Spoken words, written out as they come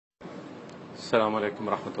السلام عليكم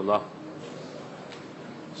ورحمة الله.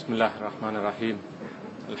 بسم الله الرحمن الرحيم.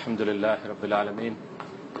 الحمد لله رب العالمين.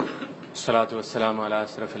 الصلاة والسلام على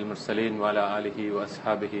أشرف المرسلين وعلى آله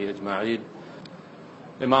وأصحابه أجمعين.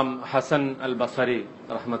 ഇമാം ഹസൻ അൽ ബസരി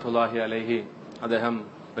റഹ്മത്തുള്ളാഹി അലൈഹി അദ്ദേഹം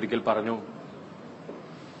ഒരിക്കൽ പറഞ്ഞു,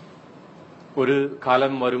 ഒരു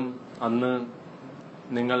കാലം വരും, അന്ന്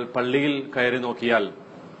നിങ്ങൾ പള്ളിയിൽ കയറി നോക്കിയാൽ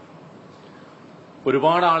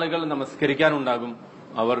ഒരുപാട് ആളുകൾ നമസ്കരിക്കാനുണ്ടാകും.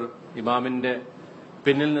 അവർ ഇമാമിന്റെ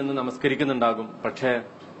പിന്നിൽ നിന്ന് നമസ്കരിക്കുന്നുണ്ടാകും. പക്ഷേ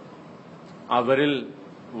അവരിൽ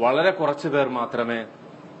വളരെ കുറച്ചു പേർ മാത്രമേ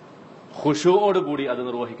ഖുശൂഓടുകൂടി അത്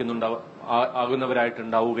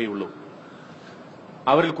ആകുന്നവരായിട്ടുണ്ടാവുകയുള്ളൂ.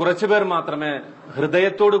 അവരിൽ കുറച്ചുപേർ മാത്രമേ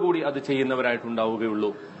ഹൃദയത്തോടുകൂടി അത്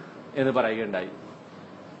ചെയ്യുന്നവരായിട്ടുണ്ടാവുകയുള്ളൂ എന്ന് പറയുകയുണ്ടായി.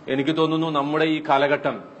 എനിക്ക് തോന്നുന്നു നമ്മുടെ ഈ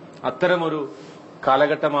കാലഘട്ടം അത്തരമൊരു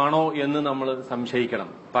കാലഘട്ടമാണോ എന്ന് നമ്മൾ സംശയിക്കണം.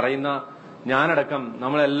 പറയുന്ന ഞാനടക്കം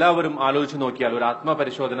നമ്മളെല്ലാവരും ആലോചിച്ച് നോക്കിയാൽ, ഒരു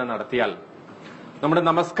ആത്മപരിശോധന നടത്തിയാൽ, നമ്മുടെ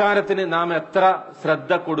നമസ്കാരത്തിന് നാം എത്ര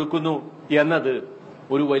ശ്രദ്ധ കൊടുക്കുന്നു എന്നത്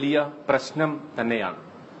ഒരു വലിയ പ്രശ്നം തന്നെയാണ്.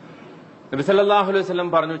 നബി സല്ലല്ലാഹു അലൈഹി വസല്ലം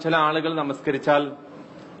പറഞ്ഞു, ചില ആളുകൾ നമസ്കരിച്ചാൽ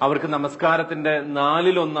അവർക്ക് നമസ്കാരത്തിന്റെ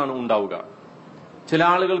 1/4 ഉണ്ടാവുക, ചില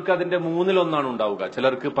ആളുകൾക്ക് അതിന്റെ 1/3 ഉണ്ടാവുക,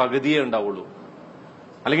 ചിലർക്ക് പകുതിയേ ഉണ്ടാവുള്ളൂ.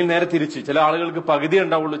 അല്ലെങ്കിൽ നേരെ തിരിച്ച്, ചില ആളുകൾക്ക് പകുതിയേ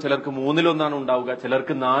ഉണ്ടാവുള്ളൂ, ചിലർക്ക് 1/3 ഉണ്ടാവുക,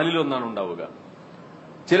 ചിലർക്ക് 4/1 ഉണ്ടാവുക.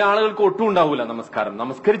 ചില ആളുകൾക്ക് ഒട്ടും ഉണ്ടാവില്ല നമസ്കാരം.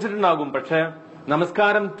 നമസ്കരിച്ചിട്ടുണ്ടാകും, പക്ഷെ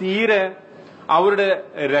നമസ്കാരം തീരെ അവരുടെ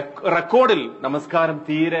റെക്കോർഡിൽ നമസ്കാരം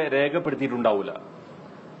തീരെ രേഖപ്പെടുത്തിയിട്ടുണ്ടാവില്ല.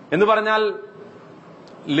 എന്ന് പറഞ്ഞാൽ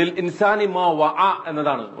ലിൽ ഇൻസാനി മാ വഅ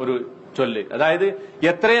എന്നതാണ് ഒരു ചൊല്ല്. അതായത്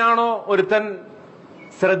എത്രയാണോ ഒരുത്തൻ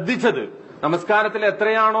ശ്രദ്ധിച്ചത്, നമസ്കാരത്തിൽ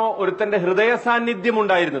എത്രയാണോ ഒരുത്തന്റെ ഹൃദയ സാന്നിധ്യം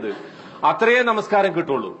ഉണ്ടായിരുന്നത്, അത്രയേ നമസ്കാരം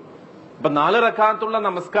കിട്ടുള്ളൂ. ഇപ്പൊ 4 റക്അത്തുള്ള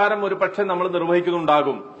നമസ്കാരം ഒരു പക്ഷെ നമ്മൾ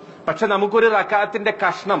നിർവഹിക്കുന്നുണ്ടാകും. പക്ഷെ നമുക്കൊരു റക്അത്തിന്റെ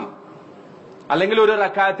കഷ്ണം അല്ലെങ്കിൽ ഒരു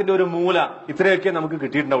റക്അത്തിന്റെ ഒരു മൂല ഇത്രയൊക്കെ നമുക്ക്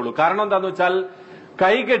കിട്ടിയിട്ടുണ്ടാവുള്ളൂ. കാരണം എന്താന്ന് വെച്ചാൽ,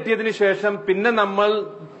 കൈ കെട്ടിയതിനു ശേഷം പിന്നെ നമ്മൾ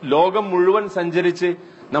ലോകം മുഴുവൻ സഞ്ചരിച്ച്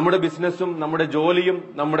നമ്മുടെ ബിസിനസ്സും നമ്മുടെ ജോലിയും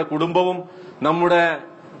നമ്മുടെ കുടുംബവും നമ്മുടെ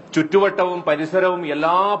ചുറ്റുവട്ടവും പരിസരവും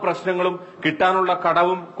എല്ലാ പ്രശ്നങ്ങളും, കിട്ടാനുള്ള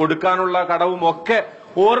കടവും കൊടുക്കാനുള്ള കടവും ഒക്കെ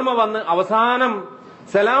ഓർമ്മ വന്ന് അവസാനം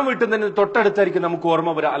സലാം വീട്ടുന്നതിന് തൊട്ടടുത്തായിരിക്കും നമുക്ക്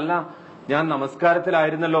ഓർമ്മ വരിക, അല്ല ഞാൻ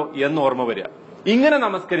നമസ്കാരത്തിലായിരുന്നല്ലോ എന്ന് ഓർമ്മ വരിക. ഇങ്ങനെ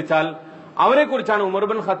നമസ്കരിച്ചാൽ, അവരെ കുറിച്ചാണ് ഉമർ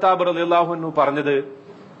ബിൻ ഖത്താബ് റളിയല്ലാഹു അൻഹു പറഞ്ഞത്,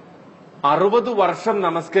 60 വർഷം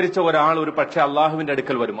നമസ്കരിച്ച ഒരാൾ ഒരു പക്ഷെ അള്ളാഹുവിന്റെ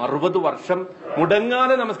അടുക്കൽ വരും. 60 വർഷം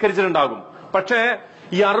മുടങ്ങാതെ നമസ്കരിച്ചിട്ടുണ്ടാകും. പക്ഷേ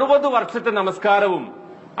ഈ 60 വർഷത്തെ നമസ്കാരവും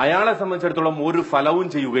അയാളെ സംബന്ധിച്ചിടത്തോളം ഒരു ഫലവും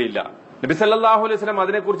ചെയ്യുകയില്ല. നബി സല്ലല്ലാഹു അലൈഹി വസല്ലം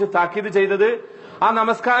അതിനെക്കുറിച്ച് താക്കീത് ചെയ്തത്, ആ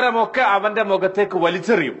നമസ്കാരമൊക്കെ അവന്റെ മുഖത്തേക്ക്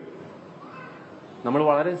വലിച്ചെറിയും. നമ്മൾ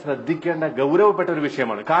വളരെ ശ്രദ്ധിക്കേണ്ട ഗൗരവപ്പെട്ട ഒരു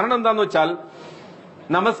വിഷയമാണ്. കാരണം എന്താന്ന് വെച്ചാൽ,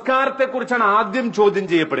 നമസ്കാരത്തെക്കുറിച്ചാണ് ആദ്യം ചോദ്യം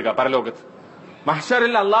ചെയ്യപ്പെടുക പരലോകത്ത്.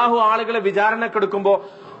 മഹ്ശറിൽ അള്ളാഹു ആളുകളെ വിചാരണക്കെടുക്കുമ്പോ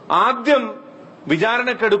ആദ്യം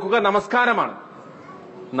വിചാരണക്കെടുക്കുക നമസ്കാരമാണ്.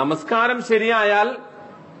 നമസ്കാരം ശരിയായാൽ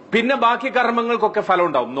പിന്നെ ബാക്കി കർമ്മങ്ങൾക്കൊക്കെ ഫലം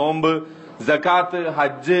ഉണ്ടാവും. നോമ്പ്, സകാത്ത്,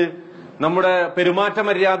 ഹജ്ജ്, നമ്മുടെ പെരുമാറ്റ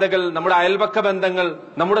മര്യാദകൾ, നമ്മുടെ അയൽപക്ക ബന്ധങ്ങൾ,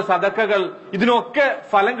 നമ്മുടെ സദക്കകൾ, ഇതിനൊക്കെ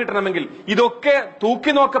ഫലം കിട്ടണമെങ്കിൽ, ഇതൊക്കെ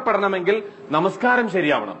തൂക്കി നോക്കപ്പെടണമെങ്കിൽ നമസ്കാരം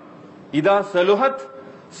ശരിയാവണം. ഇദാ സലുഹത്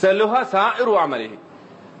സലുഹ സാഇറു അമലിഹി.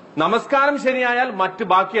 നമസ്കാരം ശരിയായാൽ മറ്റ്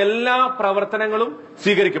ബാക്കി എല്ലാ പ്രവർത്തനങ്ങളും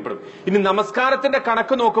സ്വീകരിക്കപ്പെടും. ഇനി നമസ്കാരത്തിന്റെ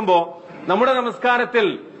കണക്ക് നോക്കുമ്പോ, നമ്മുടെ നമസ്കാരത്തിൽ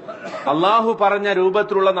അള്ളാഹു പറഞ്ഞ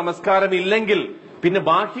രൂപത്തിലുള്ള നമസ്കാരം ഇല്ലെങ്കിൽ പിന്നെ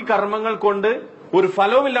ബാക്കി കർമ്മങ്ങൾ കൊണ്ട് ഒരു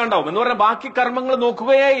ഫലവും ഇല്ലാണ്ടാവും. എന്ന് പറഞ്ഞാൽ ബാക്കി കർമ്മങ്ങൾ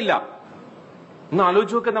നോക്കുകയേ ഇല്ല. ഒന്ന്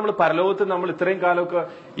ആലോചിച്ച് നോക്കുക, നമ്മൾ പരലോകത്ത് നമ്മൾ ഇത്രയും കാലമൊക്കെ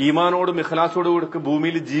ഈമാനോടും ഇഖ്ലാസോടും കൂടെ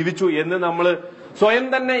ഭൂമിയിൽ ജീവിച്ചു എന്ന് നമ്മൾ സ്വയം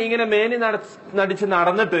തന്നെ ഇങ്ങനെ മേനി നടിച്ച്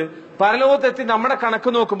നടന്നിട്ട് പരലോകത്തെത്തി നമ്മുടെ കണക്ക്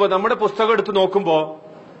നോക്കുമ്പോ, നമ്മുടെ പുസ്തകം എടുത്ത് നോക്കുമ്പോ,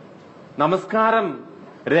 നമസ്കാരം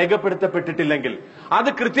രേഖപ്പെടുത്തപ്പെട്ടിട്ടില്ലെങ്കിൽ, അത്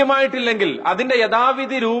കൃത്യമായിട്ടില്ലെങ്കിൽ, അതിന്റെ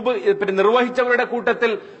യഥാവിധി നിർവഹിച്ചവരുടെ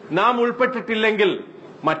കൂട്ടത്തിൽ നാം ഉൾപ്പെട്ടിട്ടില്ലെങ്കിൽ,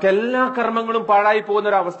 മറ്റെല്ലാ കർമ്മങ്ങളും പാഴായി പോകുന്ന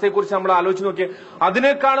ഒരു അവസ്ഥയെക്കുറിച്ച് നമ്മൾ ആലോചിച്ച് നോക്കിയാൽ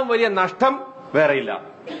അതിനേക്കാളും വലിയ നഷ്ടം വേറെയില്ല.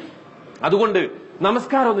 അതുകൊണ്ട്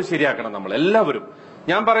നമസ്കാരം ഒന്ന് ശരിയാക്കണം നമ്മൾ എല്ലാവരും.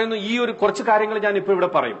 ഞാൻ പറയുന്നു, ഈ ഒരു കുറച്ച് കാര്യങ്ങൾ ഞാൻ ഇപ്പൊ ഇവിടെ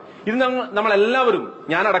പറയും. ഇത് നമ്മളെല്ലാവരും,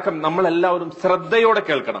 ഞാനടക്കം നമ്മളെല്ലാവരും ശ്രദ്ധയോടെ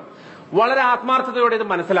കേൾക്കണം, വളരെ ആത്മാർത്ഥതയോടെ ഇത്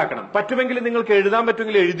മനസ്സിലാക്കണം. പറ്റുമെങ്കിൽ നിങ്ങൾക്ക് എഴുതാൻ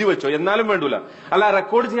പറ്റുമെങ്കിൽ എഴുതി വെച്ചോ, എന്നാലും വേണ്ടൂല. അല്ല,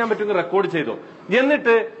 റെക്കോർഡ് ചെയ്യാൻ പറ്റുമെങ്കിൽ റെക്കോർഡ് ചെയ്തോ.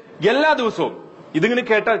 എന്നിട്ട് എല്ലാ ദിവസവും ഇതിങ്ങനെ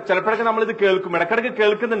കേട്ടാൽ, ചിലപ്പോഴൊക്കെ നമ്മൾ ഇത് കേൾക്കും, ഇടക്കിടക്ക്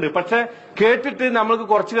കേൾക്കുന്നുണ്ട്, പക്ഷെ കേട്ടിട്ട് നമ്മൾക്ക്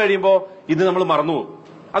കുറച്ച് കഴിയുമ്പോ ഇത് നമ്മൾ മറന്നുപോകും.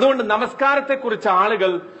 അതുകൊണ്ട് നമസ്കാരത്തെക്കുറിച്ച്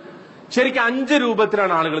ആളുകൾ ശരിക്കും 5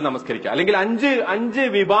 രൂപത്തിലാണ് ആളുകൾ നമസ്കരിക്കുക, അല്ലെങ്കിൽ 5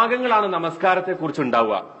 വിഭാഗങ്ങളാണ് നമസ്കാരത്തെ കുറിച്ച്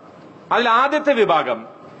ഉണ്ടാവുക. അതിൽ ആദ്യത്തെ വിഭാഗം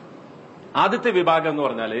എന്ന്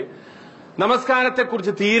പറഞ്ഞാല്,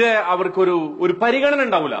 നമസ്കാരത്തെക്കുറിച്ച് തീരെ അവർക്കൊരു പരിഗണന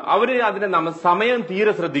ഉണ്ടാവില്ല. അവര് അതിന്റെ സമയം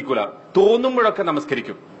തീരെ ശ്രദ്ധിക്കൂല. തോന്നുമ്പോഴൊക്കെ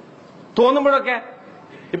നമസ്കരിക്കും. തോന്നുമ്പോഴൊക്കെ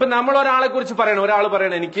ഇപ്പൊ നമ്മൾ ഒരാളെ കുറിച്ച് പറയണം, ഒരാൾ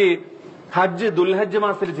പറയണം എനിക്ക് ഹജ്ജ് ദുൽഹജ്ജ്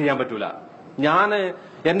മാസത്തിൽ ചെയ്യാൻ പറ്റൂല, ഞാൻ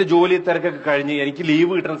എന്റെ ജോലി തിരക്കൊക്കെ കഴിഞ്ഞ് എനിക്ക്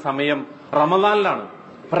ലീവ് കിട്ടുന്ന സമയം റമദാനിലാണ്.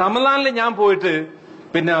 റമദാനിൽ ഞാൻ പോയിട്ട്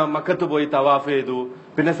പിന്നെ മക്കത്ത് പോയി തവാഫ് ചെയ്തു,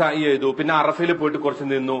 പിന്നെ സഅയ് ചെയ്തു, പിന്നെ അറഫയിൽ പോയിട്ട് കുറച്ച്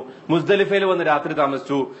നിന്നു, മുസ്ദലിഫയിൽ വന്ന് രാത്രി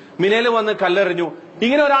താമസിച്ചു, മിനയിൽ വന്ന് കല്ലെറിഞ്ഞു.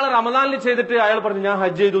 ഇങ്ങനെ ഒരാൾ റമദാനിൽ ചെയ്തിട്ട് അയാൾ പറഞ്ഞു ഞാൻ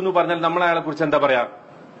ഹജ്ജ് ചെയ്തു എന്ന് പറഞ്ഞാൽ നമ്മൾ അയാളെ കുറിച്ച് എന്താ പറയാ?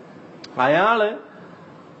 അയാള്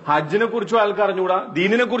ഹജ്ജിനെ കുറിച്ചും അയാൾക്ക് അറിഞ്ഞുകൂടാ,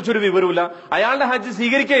 ദീനിനെ കുറിച്ചൊരു വിവരമില്ല, അയാളുടെ ഹജ്ജ്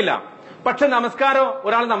സ്വീകരിക്കയില്ല. പക്ഷെ നമസ്കാരം,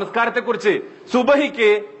 ഒരാൾ നമസ്കാരത്തെ കുറിച്ച് സുബഹിക്ക്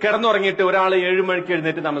കിടന്നുറങ്ങിയിട്ട് ഒരാൾ 7 മണിക്ക്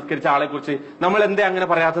എഴുന്നേറ്റ് നമസ്കരിച്ച ആളെ കുറിച്ച് നമ്മൾ എന്തേ അങ്ങനെ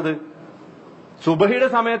പറയാത്തത്? സുബഹിയുടെ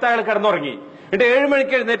സമയത്ത് അയാൾ കിടന്നുറങ്ങി, എന്നിട്ട് 7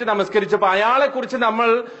 മണിക്ക് എഴുന്നേറ്റ് നമസ്കരിച്ചപ്പോ അയാളെ കുറിച്ച്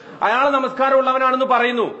അയാൾ നമസ്കാരം ഉള്ളവനാണെന്ന്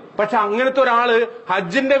പറയുന്നു. പക്ഷെ അങ്ങനത്തെ ഒരാള്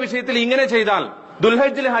ഹജ്ജിന്റെ വിഷയത്തിൽ ഇങ്ങനെ ചെയ്താൽ,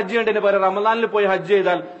 ദുൽഹജ്ജിൽ ഹജ്ജ് ചെയ്യേണ്ടതിന് പകരം റമദാനിൽ പോയി ഹജ്ജ്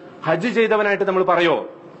ചെയ്താൽ ഹജ്ജ് ചെയ്തവനായിട്ട് നമ്മൾ പറയോ?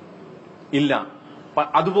 ഇല്ല.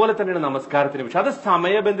 അതുപോലെ തന്നെയാണ് നമസ്കാരത്തിന് വിഷയം. അത്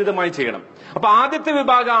സമയബന്ധിതമായി ചെയ്യണം. അപ്പൊ ആദ്യത്തെ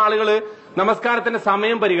വിഭാഗം ആളുകള് നമസ്കാരത്തിന്റെ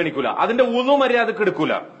സമയം പരിഗണിക്കൂല, അതിന്റെ ഉളു മര്യാദക്ക്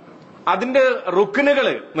എടുക്കൂല, അതിന്റെ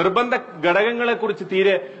റുക്കിനുകള്, നിർബന്ധ ഘടകങ്ങളെ കുറിച്ച്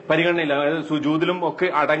തീരെ പരിഗണനയില്ല. അതായത് സുജൂദിലും ഒക്കെ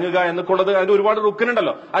അടങ്ങുക എന്നൊക്കെ ഉള്ളത്, അതിന് ഒരുപാട്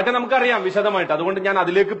റുക്കിനുണ്ടല്ലോ, അതൊക്കെ നമുക്കറിയാം വിശദമായിട്ട്. അതുകൊണ്ട് ഞാൻ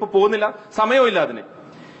അതിലേക്ക് ഇപ്പൊ പോകുന്നില്ല, സമയമില്ല അതിന്.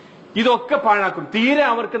 ഇതൊക്കെ പാഴാക്കും. തീരെ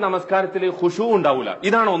അവർക്ക് നമസ്കാരത്തിൽ ഖുശൂ ഉണ്ടാവൂല.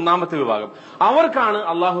 ഇതാണ് ഒന്നാമത്തെ വിഭാഗം. അവർക്കാണ്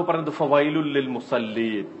അള്ളാഹു പറഞ്ഞത് ഫവൈലുൽ ലിൽ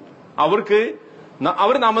മുസല്ലീൻ.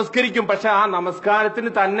 അവർ നമസ്കരിക്കും, പക്ഷെ ആ നമസ്കാരത്തിന്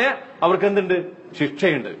തന്നെ അവർക്ക് എന്തുണ്ട്?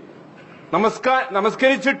 ശിക്ഷയുണ്ട്.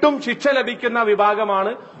 നമസ്കരിച്ചിട്ടും ശിക്ഷ ലഭിക്കുന്ന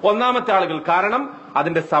വിഭാഗമാണ് ഒന്നാമത്തെ ആളുകൾ. കാരണം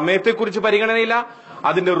അതിന്റെ സമയത്തെക്കുറിച്ച് പരിഗണനയില്ല,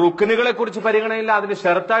 അതിന്റെ റുക്കനുകളെ കുറിച്ച് പരിഗണനയില്ല, അതിന്റെ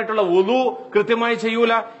ഷർത്തായിട്ടുള്ള വുളു കൃത്യമായി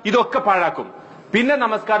ചെയ്യൂല. ഇതൊക്കെ പാഴാക്കും. പിന്നെ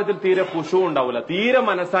നമസ്കാരത്തിൽ തീരെ ഖുശൂ ഉണ്ടാവില്ല, തീരെ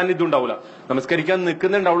മനസാന്നിധ്യം ഉണ്ടാവില്ല. നമസ്കരിക്കാൻ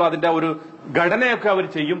നിൽക്കുന്നുണ്ടാവുള്ളൂ, അതിന്റെ ഒരു ഘടനയൊക്കെ അവർ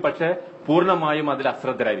ചെയ്യും, പക്ഷെ പൂർണ്ണമായും അതിൽ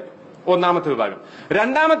അശ്രദ്ധരായിരിക്കും. ഒന്നാമത്തെ വിഭാഗം.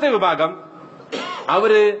 രണ്ടാമത്തെ വിഭാഗം,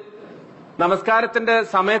 അവര് നമസ്കാരത്തിന്റെ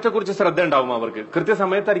സമയത്തെക്കുറിച്ച് ശ്രദ്ധ ഉണ്ടാവും, അവർക്ക്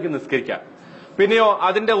കൃത്യസമയത്തായിരിക്കും നിസ്കരിക്കുക. പിന്നെയോ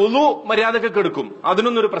അതിന്റെ ഉളു മര്യാദക്ക് എടുക്കും,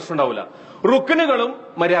 അതിനൊന്നും ഒരു പ്രശ്നം ഉണ്ടാവില്ല. റുക്കനുകളും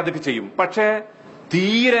മര്യാദക്ക് ചെയ്യും, പക്ഷേ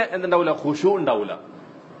തീരെ എന്തുണ്ടാവില്ല? ഖുശൂ ഉണ്ടാവില്ല.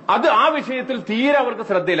 ആ വിഷയത്തിൽ തീരെ അവർക്ക്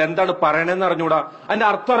ശ്രദ്ധയില്ല. എന്താണ് പറയണെന്ന് അറിഞ്ഞൂടാ, അതിന്റെ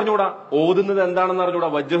അർത്ഥം അറിഞ്ഞൂടാ, ഓതുന്നത് എന്താണെന്ന് അറിഞ്ഞൂടാ,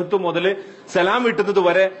 വജ്ഹത്ത് മുതൽ സലാം വിട്ടുന്നത്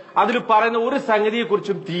വരെ അതിൽ പറയുന്ന ഒരു സംഗതിയെ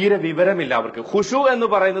കുറിച്ചും തീരെ വിവരമില്ല അവർക്ക്. ഖുശൂ എന്ന്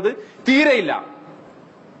പറയുന്നത് തീരെയില്ല.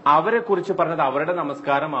 അവരെ കുറിച്ച് പറഞ്ഞത് അവരുടെ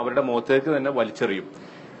നമസ്കാരം അവരുടെ മുഖത്തേക്ക് തന്നെ വലിച്ചെറിയും.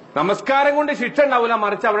 നമസ്കാരം കൊണ്ട് ശിക്ഷ ഉണ്ടാവില്ല,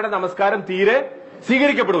 മറിച്ച് അവരുടെ നമസ്കാരം തീരെ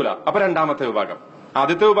സ്വീകരിക്കപ്പെടൂല. അപ്പൊ രണ്ടാമത്തെ വിഭാഗം.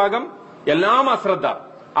 ആദ്യത്തെ വിഭാഗം എല്ലാം അശ്രദ്ധ,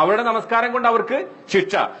 അവരുടെ നമസ്കാരം കൊണ്ട് അവർക്ക്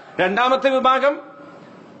ശിക്ഷ. രണ്ടാമത്തെ വിഭാഗം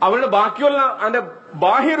അവരുടെ ബാക്കിയുള്ള അതിന്റെ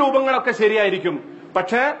ബാഹ്യരൂപങ്ങളൊക്കെ ശരിയായിരിക്കും,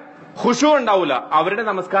 പക്ഷെ ഖുശൂ ഉണ്ടാവില്ല, അവരുടെ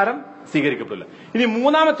നമസ്കാരം സ്വീകരിക്കപ്പെടില്ല. ഇനി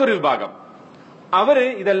മൂന്നാമത്തെ ഒരു വിഭാഗം, അവര്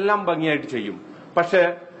ഇതെല്ലാം ഭംഗിയായിട്ട് ചെയ്യും, പക്ഷെ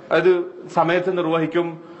അത് സമയത്ത് നിർവഹിക്കും,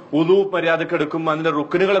 ഉളു മര്യാദക്ക് എടുക്കും, അതിന്റെ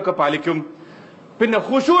റുക്കനുകളൊക്കെ പാലിക്കും. പിന്നെ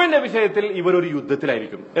ഖുശൂവിന്റെ വിഷയത്തിൽ ഇവരൊരു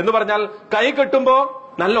യുദ്ധത്തിലായിരിക്കും. എന്ന് പറഞ്ഞാൽ കൈ കെട്ടുമ്പോ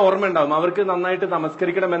നല്ല ഓർമ്മ ഉണ്ടാവും, അവർക്ക് നന്നായിട്ട്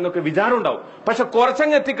നമസ്കരിക്കണം എന്നൊക്കെ വിചാരം ഉണ്ടാവും. പക്ഷെ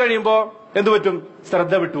കുറച്ചങ്ങ് എത്തിക്കഴിയുമ്പോ എന്തു പറ്റും?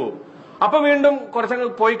 ശ്രദ്ധ വിട്ടുപോകും. അപ്പൊ വീണ്ടും കുറച്ചങ്ങ്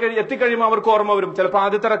എത്തിക്കഴിയുമ്പോൾ അവർക്ക് ഓർമ്മ വരും. ചിലപ്പോൾ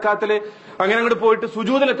ആദ്യത്തെ റക്കാത്തില് അങ്ങനെ അങ്ങോട്ട് പോയിട്ട്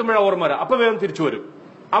സുജൂദിലെത്തുമ്പോഴാണ് ഓർമ്മ വരാം, അപ്പൊ വേഗം തിരിച്ചു വരും.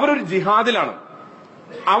 അവരൊരു ജിഹാദിലാണ്.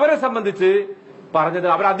 അവരെ സംബന്ധിച്ച് പറഞ്ഞത്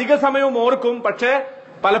അവർ അധിക സമയവും ഓർക്കും, പക്ഷെ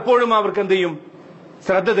പലപ്പോഴും അവർക്ക് എന്ത് ചെയ്യും?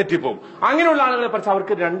 ശ്രദ്ധ തെറ്റിപ്പോവും. അങ്ങനെയുള്ള ആളുകളെ കുറിച്ച്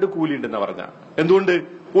അവർക്ക് 2 കൂലി ഉണ്ടെന്ന് പറഞ്ഞ. എന്തുകൊണ്ട്?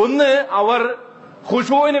 ഒന്ന്, അവർ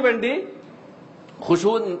ഖുശൂവിന് വേണ്ടി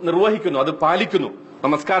ഖുശൂ നിർവഹിക്കുന്നു, അത് പാലിക്കുന്നു.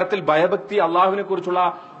 നമസ്കാരത്തിൽ ഭയഭക്തി, അള്ളാഹുവിനെ കുറിച്ചുള്ള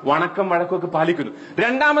വണക്കം വഴക്കമൊക്കെ പാലിക്കുന്നു.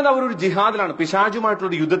 രണ്ടാമത് അവരൊരു ജിഹാദിലാണ്,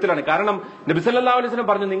 പിശാചുമായിട്ടുള്ള യുദ്ധത്തിലാണ്. കാരണം നബി സല്ലല്ലാഹു അലൈഹി വസല്ലം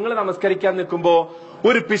പറഞ്ഞു, നിങ്ങൾ നമസ്കരിക്കാൻ നിൽക്കുമ്പോ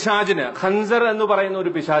ഒരു പിശാചിന്, ഖൻസർ എന്ന് പറയുന്ന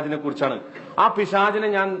ഒരു പിശാചിനെ കുറിച്ചാണ്. ആ പിശാചിനെ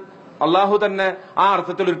അള്ളാഹു തന്നെ ആ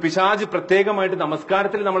അർത്ഥത്തിൽ ഒരു പിശാച് പ്രത്യേകമായിട്ട്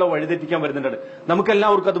നമസ്കാരത്തിൽ നമ്മളെ വഴിതെറ്റിക്കാൻ വരുന്നുണ്ട്.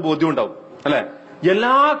 നമുക്കെല്ലാവർക്കും അത് ബോധ്യം ഉണ്ടാവും, അല്ലെ?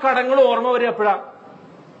 എല്ലാ കടങ്ങളും ഓർമ്മ വരെ എപ്പോഴാ?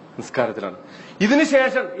 നിസ്കാരത്തിലാണ്.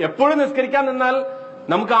 ഇതിനുശേഷം എപ്പോഴും നിസ്കരിക്കാൻ നിന്നാൽ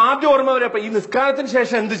നമുക്ക് ആദ്യം ഓർമ്മ വരെ ഈ നിസ്കാരത്തിന്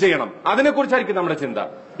ശേഷം എന്ത് ചെയ്യണം അതിനെക്കുറിച്ചായിരിക്കും നമ്മുടെ ചിന്ത.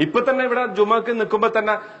 ഇപ്പൊ തന്നെ ഇവിടെ ജുമക്ക് നിൽക്കുമ്പോ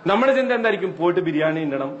തന്നെ നമ്മുടെ ചിന്ത എന്തായിരിക്കും? പോയിട്ട് ബിരിയാണി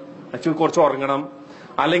ഉണ്ടണം, കുറച്ച് ഉറങ്ങണം,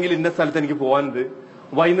 അല്ലെങ്കിൽ ഇന്ന സ്ഥലത്ത് എനിക്ക് പോകാനുണ്ട്,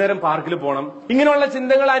 വൈകുന്നേരം പാർക്കിൽ പോകണം. ഇങ്ങനെയുള്ള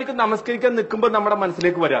ചിന്തകളായിരിക്കും നമസ്കരിക്കാൻ നിൽക്കുമ്പോൾ നമ്മുടെ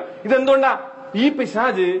മനസ്സിലേക്ക് വരിക. ഇതെന്തുകൊണ്ടാ? ഈ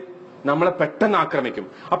പിശാജ് നമ്മളെ പെട്ടെന്ന് ആക്രമിക്കും.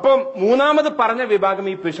 അപ്പം മൂന്നാമത് പറഞ്ഞ വിഭാഗം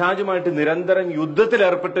ഈ പിശാചുമായിട്ട് നിരന്തരം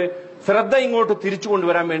യുദ്ധത്തിലേർപ്പെട്ട് ശ്രദ്ധ ഇങ്ങോട്ട് തിരിച്ചു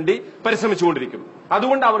കൊണ്ടുവരാൻ വേണ്ടി പരിശ്രമിച്ചുകൊണ്ടിരിക്കും.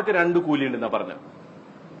 അതുകൊണ്ട് അവർക്ക് 2 കൂലിയുണ്ടെന്നാ പറഞ്ഞ.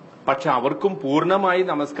 പക്ഷെ അവർക്കും പൂർണ്ണമായി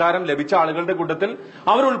നമസ്കാരം ലഭിച്ച ആളുകളുടെ കൂട്ടത്തിൽ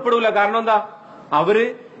അവർ ഉൾപ്പെടൂല. കാരണം എന്താ? അവര്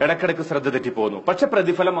ഇടക്കിടക്ക് ശ്രദ്ധ തെറ്റിപ്പോകുന്നു, പക്ഷെ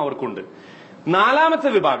പ്രതിഫലം അവർക്കുണ്ട്.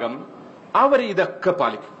 നാലാമത്തെ വിഭാഗം, അവർ ഇതൊക്കെ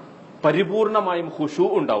പാലിക്കും, പരിപൂർണമായും ഖുശൂ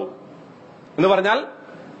ഉണ്ടാവും. എന്ന് പറഞ്ഞാൽ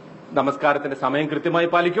നമസ്കാരത്തിന്റെ സമയം കൃത്യമായി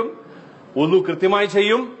പാലിക്കും, ഒന്നു കൃത്യമായി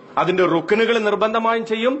ചെയ്യും, അതിന്റെ റുക്കനുകൾ നിർബന്ധമായും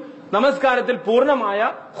ചെയ്യും, നമസ്കാരത്തിൽ പൂർണ്ണമായ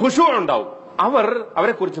ഖുശൂ ഉണ്ടാവും.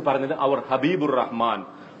 അവരെ കുറിച്ച് പറഞ്ഞത് അവർ ഹബീബുർ റഹ്മാൻ,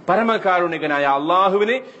 പരമകാരുണികനായ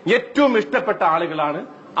അള്ളാഹുവിന് ഏറ്റവും ഇഷ്ടപ്പെട്ട ആളുകളാണ്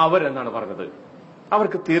അവരെന്നാണ് പറഞ്ഞത്,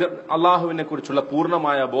 അവർക്ക് അള്ളാഹുവിനെ കുറിച്ചുള്ള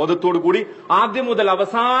പൂർണ്ണമായ ബോധത്തോടു കൂടി ആദ്യം മുതൽ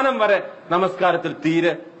അവസാനം വരെ നമസ്കാരത്തിൽ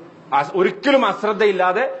തീരെ ഒരിക്കലും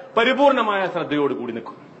അശ്രദ്ധയില്ലാതെ പരിപൂർണമായ ശ്രദ്ധയോടുകൂടി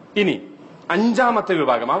നിൽക്കും. ഇനി അഞ്ചാമത്തെ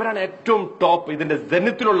വിഭാഗം, അവരാണ് ഏറ്റവും ടോപ്പ്, ഇതിന്റെ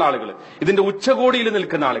ജനത്തിലുള്ള ആളുകൾ, ഇതിന്റെ ഉച്ചകോടിയിൽ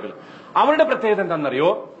നിൽക്കുന്ന ആളുകൾ. അവരുടെ പ്രത്യേകത എന്താണെന്നറിയോ?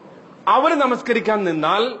 അവർ നമസ്കരിക്കാൻ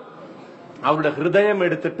നിന്നാൽ അവരുടെ ഹൃദയം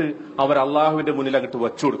എടുത്തിട്ട് അവർ അള്ളാഹുവിന്റെ മുന്നിൽ അങ്ങോട്ട്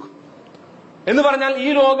വച്ചു കൊടുക്കും. എന്ന് പറഞ്ഞാൽ ഈ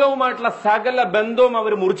ലോകവുമായിട്ടുള്ള സകല ബന്ധവും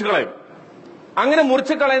അവർ മുറിച്ചു കളയും. അങ്ങനെ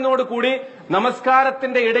മുറിച്ചു കളയുന്നതോട് കൂടി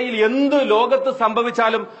നമസ്കാരത്തിന്റെ ഇടയിൽ എന്ത് ലോകത്ത്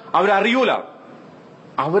സംഭവിച്ചാലും അവരറിയൂല.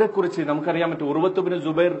 അവരെക്കുറിച്ച് നമുക്കറിയാൻ പറ്റും. ഉർവത്ത് ബിൻ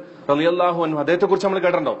സുബൈർ റളിയല്ലാഹു അൻഹു, അദ്ദേഹത്തെ കുറിച്ച് നമ്മൾ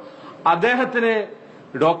കേട്ടിട്ടുണ്ടോ? അദ്ദേഹത്തിന്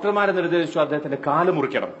ഡോക്ടർമാരെ നിർദ്ദേശിച്ചു അദ്ദേഹത്തിന്റെ കാല്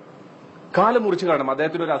മുറിക്കണം, കാല് മുറിച്ചു കളയണം.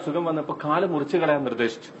 അദ്ദേഹത്തിന് ഒരു അസുഖം വന്നപ്പോ കാല് മുറിച്ചു കളയാൻ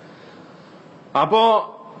നിർദ്ദേശിച്ചു. അപ്പോ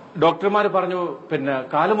ഡോക്ടർമാർ പറഞ്ഞു, പിന്നെ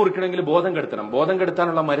കാല് മുറിക്കണമെങ്കിൽ ബോധം കെടുത്തണം, ബോധം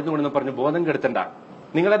കെടുത്താനുള്ള മരുന്ന് കൊണ്ടെന്ന് പറഞ്ഞു. ബോധം കെടുത്തണ്ട,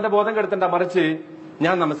 നിങ്ങൾ എന്റെ ബോധം കെടുത്തണ്ട, മറിച്ച്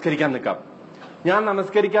ഞാൻ നമസ്കരിക്കാൻ നിൽക്കാം. ഞാൻ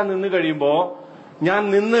നമസ്കരിക്കാൻ നിന്ന് കഴിയുമ്പോ ഞാൻ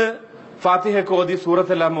നിന്ന് ഫാത്തിഹയൊക്കെ ഓതി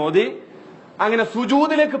സൂറത്തെല്ലാം ഓതി അങ്ങനെ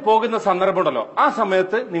സുജൂദിലേക്ക് പോകുന്ന സന്ദർഭമുണ്ടല്ലോ, ആ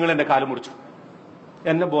സമയത്ത് നിങ്ങൾ എന്റെ കാല് മുറിച്ചു.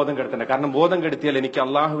 എന്നെ ബോധം കെടുത്തണ്ട, കാരണം ബോധം കെടുത്തിയാൽ എനിക്ക്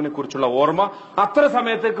അള്ളാഹുവിനെ കുറിച്ചുള്ള ഓർമ്മ അത്ര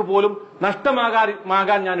സമയത്തേക്ക് പോലും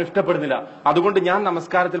നഷ്ടമാകാൻ ഞാൻ ഇഷ്ടപ്പെടുന്നില്ല. അതുകൊണ്ട് ഞാൻ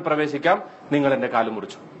നമസ്കാരത്തിൽ പ്രവേശിക്കാം, നിങ്ങൾ എന്റെ കാല്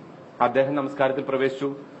മുറിച്ചു. അദ്ദേഹം നമസ്കാരത്തിൽ പ്രവേശിച്ചു,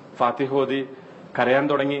 ഫാത്തിഹ ഓതി, കരയാൻ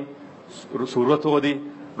തുടങ്ങി, സൂറത്ത് ഓതി,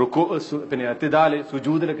 റുക്കു, പിന്നെ ഇഅ്തിദാല്,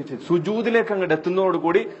 സുജൂദിലേക്ക് ചെയ്തു. സുജൂദിലേക്ക് അങ്ങോട്ട്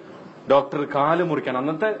എത്തുന്നതോടുകൂടി ഡോക്ടർ കാല് മുറിക്കാൻ,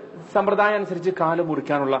 അന്നത്തെ സമ്പ്രദായം അനുസരിച്ച് കാല്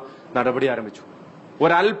മുറിക്കാനുള്ള നടപടി ആരംഭിച്ചു.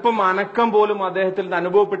 ഒരല്പം അനക്കം പോലും അദ്ദേഹത്തിൽ നിന്ന്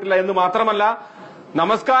അനുഭവപ്പെട്ടില്ല എന്ന് മാത്രമല്ല,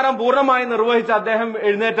 നമസ്കാരം പൂർണ്ണമായി നിർവഹിച്ച് അദ്ദേഹം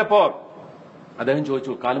എഴുന്നേറ്റപ്പോ അദ്ദേഹം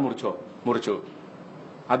ചോദിച്ചു, കാല് മുറിച്ചോ? മുറിച്ചു.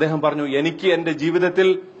 അദ്ദേഹം പറഞ്ഞു, എനിക്ക് എന്റെ ജീവിതത്തിൽ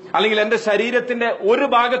അല്ലെങ്കിൽ എന്റെ ശരീരത്തിന്റെ ഒരു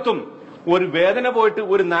ഭാഗത്തും ഒരു വേദന പോയിട്ട്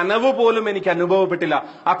ഒരു നനവ് പോലും എനിക്ക് അനുഭവപ്പെട്ടില്ല,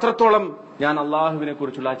 അത്രത്തോളം ഞാൻ അള്ളാഹുവിനെ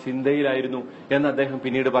കുറിച്ചുള്ള ആ ചിന്തയിലായിരുന്നു എന്ന് അദ്ദേഹം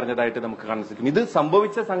പിന്നീട് പറഞ്ഞതായിട്ട് നമുക്ക് കാണാൻ സാധിക്കും. ഇത്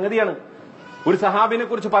സംഭവിച്ച സംഗതിയാണ്. ഒരു സഹാബിനെ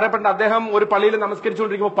കുറിച്ച് പറയപ്പെട്ട, അദ്ദേഹം ഒരു പള്ളിയിൽ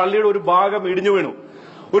നമസ്കരിച്ചുകൊണ്ടിരിക്കുമ്പോൾ പള്ളിയുടെ ഒരു ഭാഗം ഇടിഞ്ഞു വീണു.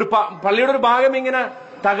 പള്ളിയുടെ ഒരു ഭാഗം ഇങ്ങനെ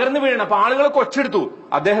തകർന്നു വീഴണം. അപ്പൊ ആളുകളൊക്കെ ഒച്ചെടുത്തു,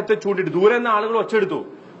 അദ്ദേഹത്തെ ചൂണ്ടിട്ട് ദൂരെ നിന്ന് ആളുകൾ ഒച്ചെടുത്തു.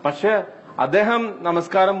 പക്ഷെ അദ്ദേഹം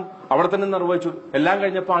നമസ്കാരം അവിടെ തന്നെ നിർവഹിച്ചു. എല്ലാം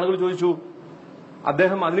കഴിഞ്ഞപ്പോൾ ആളുകൾ ചോദിച്ചു,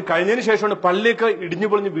 അദ്ദേഹം അതിന് കഴിഞ്ഞതിന് ശേഷമാണ് പള്ളിയൊക്കെ ഇടിഞ്ഞു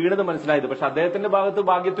പൊളിഞ്ഞ് വീണത് മനസ്സിലായത്. പക്ഷെ അദ്ദേഹത്തിന്റെ ഭാഗത്ത്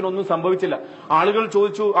ഭാഗ്യത്തിനൊന്നും സംഭവിച്ചില്ല.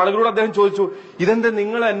 ആളുകളോട് അദ്ദേഹം ചോദിച്ചു, ഇതെന്താ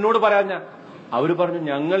നിങ്ങൾ എന്നോട് പറയാഞ്ഞ? അവര് പറഞ്ഞു,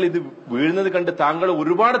 ഞങ്ങൾ ഇത് വീഴുന്നത് കണ്ട് താങ്കൾ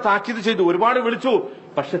ഒരുപാട് താക്കീത് ചെയ്തു, ഒരുപാട് വിളിച്ചു,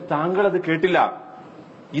 പക്ഷെ താങ്കൾ അത് കേട്ടില്ല.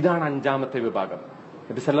 ഇതാണ് അഞ്ചാമത്തെ വിഭാഗം.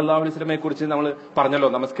 നബി സല്ലല്ലാഹു അലൈഹി വസല്ലമയെ കുറിച്ച് നമ്മൾ പറഞ്ഞല്ലോ,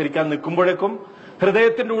 നമസ്കരിക്കാൻ നിൽക്കുമ്പോഴേക്കും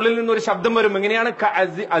ഹൃദയത്തിന്റെ ഉള്ളിൽ നിന്നൊരു ശബ്ദം വരും. എങ്ങനെയാണ്?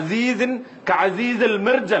 അസീസുൽ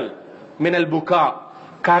മിർജൽ മിനൽ ബുക്കാ,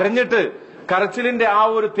 കരഞ്ഞിട്ട് കരച്ചിലിന്റെ ആ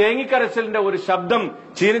ഒരു തേങ്ങിക്കരച്ചിലിന്റെ ഒരു ശബ്ദം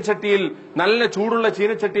ചീനച്ചട്ടിയിൽ, നല്ല ചൂടുള്ള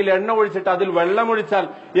ചീനച്ചട്ടിയിൽ എണ്ണ ഒഴിച്ചിട്ട് അതിൽ വെള്ളമൊഴിച്ചാൽ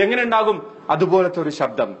എങ്ങനെ ഉണ്ടാകും? അതുപോലത്തെ ഒരു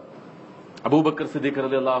ശബ്ദം. അബൂബക്കർ സിദ്ദീഖ്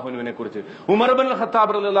റളിയല്ലാഹു അൻഹുവിനെ കുറിച്ച്, ഉമർ ഇബ്നുൽ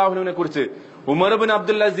ഖത്താബ് റളിയല്ലാഹു അൻഹുവിനെ കുറിച്ച്, ഉമർ ഇബ്നു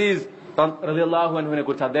അബ്ദുൽ അസീസ് റളിയല്ലാഹു അൻഹുവിനെ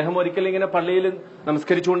കുറിച്ച്, അദ്ദേഹം ഒരിക്കൽ ഇങ്ങനെ പള്ളിയിൽ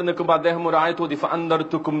നമസ്കരിച്ചുകൊണ്ട് നിൽക്കുമ്പോൾ അദ്ദേഹം ഒരു ആയത്ത് ഓതി,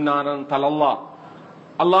 ഫഅൻദർതുകും നാറൻ തലല്ലാ,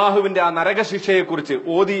 അള്ളാഹുവിന്റെ ആ നരകശിക്ഷയെ കുറിച്ച്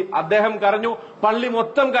ഓതി. അദ്ദേഹം കരഞ്ഞു, പള്ളി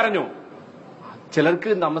മൊത്തം കരഞ്ഞു.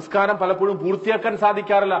 ചിലർക്ക് നമസ്കാരം പലപ്പോഴും പൂർത്തിയാക്കാൻ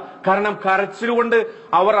സാധിക്കാറില്ല, കാരണം കരച്ചിലുകൊണ്ട്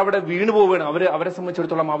അവർ അവിടെ വീണു പോവുകയാണ്. അവരെ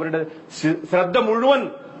സംബന്ധിച്ചിടത്തോളം അവരുടെ ശ്രദ്ധ മുഴുവൻ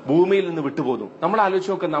ഭൂമിയിൽ നിന്ന് വിട്ടുപോകുന്നു. നമ്മൾ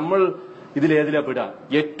ആലോചിച്ച് നോക്കുക, നമ്മൾ ഇതിലേതിലാ പെടുക?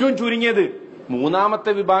 ഏറ്റവും ചുരുങ്ങിയത്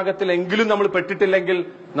മൂന്നാമത്തെ വിഭാഗത്തിലെങ്കിലും നമ്മൾ പെട്ടിട്ടില്ലെങ്കിൽ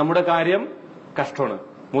നമ്മുടെ കാര്യം കഷ്ടമാണ്.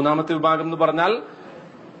 മൂന്നാമത്തെ വിഭാഗം എന്ന് പറഞ്ഞാൽ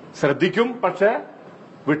ശ്രദ്ധിക്കും, പക്ഷെ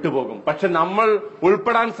വിട്ടുപോകും. പക്ഷെ നമ്മൾ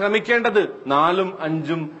ഉൾപ്പെടാൻ ശ്രമിക്കേണ്ടത് 4ഉം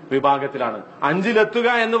 5ഉം വിഭാഗത്തിലാണ്. 5ലെത്തുക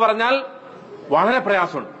എന്ന് പറഞ്ഞാൽ വളരെ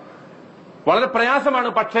പ്രയാസമാണ്,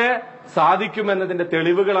 പക്ഷേ സാധിക്കുമെന്നതിന്റെ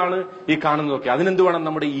തെളിവുകളാണ് ഈ കാണുന്നതൊക്കെ. അതിനെന്ത് വേണം?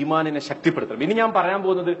 നമ്മുടെ ഈമാനിനെ ശക്തിപ്പെടുത്തണം. ഇനി ഞാൻ പറയാൻ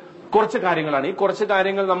പോകുന്നത് കുറച്ച് കാര്യങ്ങളാണ്. ഈ കുറച്ച്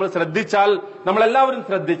കാര്യങ്ങൾ നമ്മളെല്ലാവരും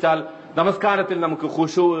ശ്രദ്ധിച്ചാൽ നമസ്കാരത്തിൽ നമുക്ക്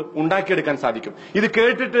ഖുശൂ ഉണ്ടാക്കിയെടുക്കാൻ സാധിക്കും. ഇത്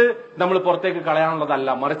കേട്ടിട്ട് നമ്മൾ പുറത്തേക്ക് കളയാനുള്ളതല്ല,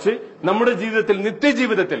 മറിച്ച് നമ്മുടെ ജീവിതത്തിൽ,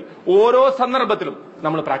 നിത്യജീവിതത്തിൽ ഓരോ സന്ദർഭത്തിലും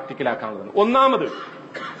നമ്മൾ പ്രാക്ടിക്കലാക്കാനുള്ളതാണ്.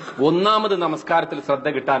 ഒന്നാമത് നമസ്കാരത്തിൽ ശ്രദ്ധ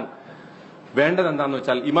കിട്ടാൻ വേണ്ടത് എന്താണെന്ന്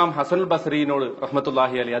വെച്ചാൽ, ഇമാം ഹസനുൽ ബസ്രിയിനോട്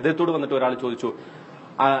റഹ്മത്തുള്ളാഹി അലൈഹി അദ്ദേഹത്തോട് വന്നിട്ട് ഒരാൾ ചോദിച്ചു,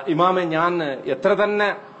 ഇമാമെ, ഞാൻ എത്ര തന്നെ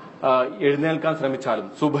എഴുന്നേൽക്കാൻ ശ്രമിച്ചാലും,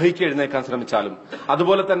 സുബഹിക്ക് എഴുന്നേൽക്കാൻ ശ്രമിച്ചാലും,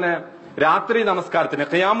 അതുപോലെ തന്നെ രാത്രി നമസ്കാരത്തിന്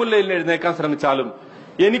ഖിയാമുൽ ലൈലിന് എഴുന്നേൽക്കാൻ ശ്രമിച്ചാലും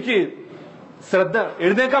എനിക്ക്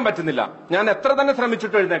എഴുന്നേൽക്കാൻ പറ്റുന്നില്ല, ഞാൻ എത്ര തന്നെ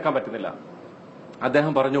ശ്രമിച്ചിട്ടും എഴുന്നേൽക്കാൻ പറ്റുന്നില്ല.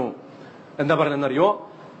 അദ്ദേഹം പറഞ്ഞു, എന്താ പറഞ്ഞെന്നറിയോ?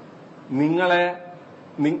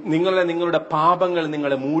 നിങ്ങളുടെ പാപങ്ങൾ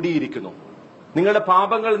നിങ്ങളെ മൂടിയിരിക്കുന്നു, നിങ്ങളുടെ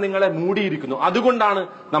പാപങ്ങൾ നിങ്ങളെ മൂടിയിരിക്കുന്നു, അതുകൊണ്ടാണ്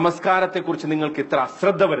നമസ്കാരത്തെക്കുറിച്ച് നിങ്ങൾക്ക് ഇത്ര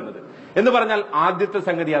അശ്രദ്ധ വരുന്നത് എന്ന് പറഞ്ഞാൽ ആദ്യത്തെ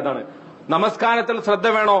സംഗതി അതാണ്. നമസ്കാരത്തിൽ ശ്രദ്ധ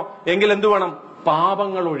വേണോ എങ്കിൽ എന്തു വേണം?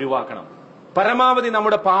 പാപങ്ങൾ ഒഴിവാക്കണം. പരമാവധി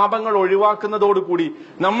നമ്മുടെ പാപങ്ങൾ ഒഴിവാക്കുന്നതോടുകൂടി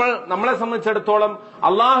നമ്മളെ സംബന്ധിച്ചിടത്തോളം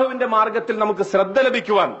അള്ളാഹുവിന്റെ മാർഗത്തിൽ നമുക്ക് ശ്രദ്ധ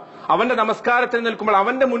ലഭിക്കുവാൻ, അവന്റെ നമസ്കാരത്തിൽ നിൽക്കുമ്പോൾ,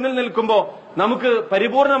 അവന്റെ മുന്നിൽ നിൽക്കുമ്പോൾ നമുക്ക്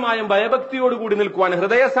പരിപൂർണമായും ഭയഭക്തിയോടുകൂടി നിൽക്കുവാൻ,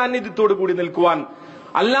 ഹൃദയ സാന്നിധ്യത്തോടു കൂടി നിൽക്കുവാൻ,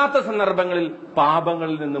 അല്ലാത്ത സന്ദർഭങ്ങളിൽ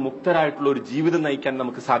പാപങ്ങളിൽ നിന്ന് മുക്തരായിട്ടുള്ള ഒരു ജീവിതം നയിക്കാൻ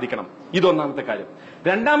നമുക്ക് സാധിക്കണം. ഇതൊന്നാമത്തെ കാര്യം.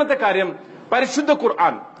 രണ്ടാമത്തെ കാര്യം, പരിശുദ്ധ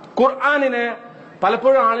ഖുർആനിനെ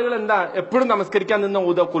പലപ്പോഴും ആളുകൾ എപ്പോഴും നമസ്കരിക്കാൻ നിന്ന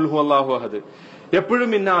ഖുൽ ഹുവല്ലാഹു അഹദ്,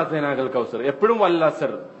 എപ്പോഴും ഇന്നാ അതൈനാകൽ കൗസർ, എപ്പോഴും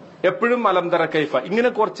വല്ലസർ, എപ്പോഴും അലം തറ കൈഫ, ഇങ്ങനെ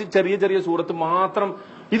കുറച്ച് ചെറിയ ചെറിയ സൂറത്ത് മാത്രം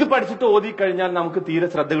ഇത് പഠിച്ചിട്ട് ഓതി കഴിഞ്ഞാൽ നമുക്ക് തീരെ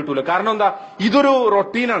ശ്രദ്ധ കിട്ടൂല. കാരണം എന്താ, ഇതൊരു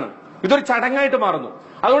റൊട്ടീനാണ്, ഇതൊരു ചടങ്ങായിട്ട് മാറുന്നു.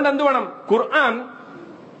 അതുകൊണ്ട് എന്ത് വേണം, ഖുർആൻ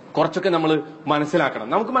കുറച്ചൊക്കെ നമ്മൾ മനസ്സിലാക്കണം.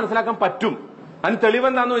 നമുക്ക് മനസ്സിലാക്കാൻ പറ്റും. അതിന്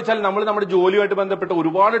തെളിവെന്താന്ന് വെച്ചാൽ, നമ്മൾ നമ്മുടെ ജോലിയുമായിട്ട് ബന്ധപ്പെട്ട്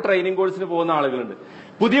ഒരുപാട് ട്രെയിനിങ് കോഴ്സിന് പോകുന്ന ആളുകളുണ്ട്,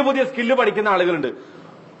 പുതിയ പുതിയ സ്കില്ല് പഠിക്കുന്ന ആളുകളുണ്ട്.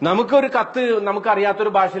 നമുക്കൊരു കത്ത് നമുക്ക്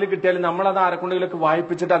അറിയാത്തൊരു ഭാഷയിൽ കിട്ടിയാലും നമ്മളത് ആരെക്കൊണ്ടെങ്കിലൊക്കെ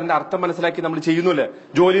വായിപ്പിച്ചിട്ട് അതിന്റെ അർത്ഥം മനസ്സിലാക്കി നമ്മൾ ചെയ്യുന്നില്ലേ,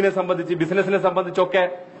 ജോലിനെ സംബന്ധിച്ച്, ബിസിനസിനെ സംബന്ധിച്ചൊക്കെ.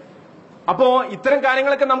 അപ്പോ ഇത്തരം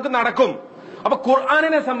കാര്യങ്ങളൊക്കെ നമുക്ക് നടക്കും. അപ്പൊ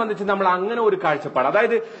ഖുർആനിനെ സംബന്ധിച്ച് നമ്മൾ അങ്ങനെ ഒരു കാഴ്ചപ്പാട്,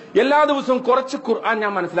 അതായത് എല്ലാ ദിവസവും കുറച്ച് ഖുർആൻ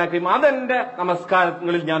ഞാൻ മനസ്സിലാക്കുകയും അതെന്റെ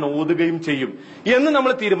നമസ്കാരങ്ങളിൽ ഞാൻ ഓതുകയും ചെയ്യും എന്ന്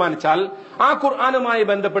നമ്മൾ തീരുമാനിച്ചാൽ ആ ഖുർആനുമായി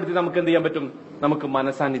ബന്ധപ്പെടുത്തി നമുക്ക് എന്ത് ചെയ്യാൻ പറ്റും, നമുക്ക്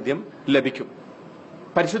മനസാന്നിധ്യം ലഭിക്കും.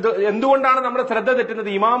 എന്തുകൊണ്ടാണ് നമ്മുടെ ശ്രദ്ധ തെറ്റുന്നത്?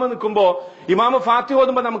 ഇമാമ് നിൽക്കുമ്പോ, ഇമാമ് ഫാത്തിഹ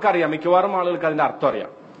ഓതുമ്പോ നമുക്കറിയാം, മിക്കവാറും ആളുകൾക്ക് അതിന്റെ അർത്ഥം അറിയാം.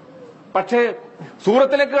 പക്ഷേ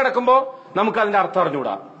സൂറത്തിലേക്ക് കിടക്കുമ്പോ നമുക്ക് അതിന്റെ അർത്ഥം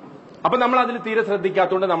അറിഞ്ഞുകൂടാ. അപ്പൊ നമ്മൾ അതിൽ തീരെ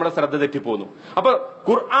ശ്രദ്ധിക്കാത്തതുകൊണ്ട് നമ്മുടെ ശ്രദ്ധ തെറ്റിപ്പോകുന്നു. അപ്പൊ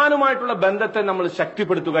ഖുർആനുമായിട്ടുള്ള ബന്ധത്തെ നമ്മൾ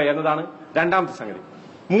ശക്തിപ്പെടുത്തുക എന്നതാണ് രണ്ടാമത്തെ സംഗതി.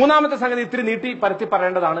 മൂന്നാമത്തെ സംഗതി ഇത്തിരി നീട്ടി പരത്തി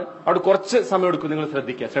പറയേണ്ടതാണ്, അവിടെ കുറച്ച് സമയം എടുക്കും, നിങ്ങൾ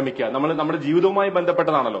ശ്രമിക്കുക. നമ്മൾ നമ്മുടെ ജീവിതവുമായി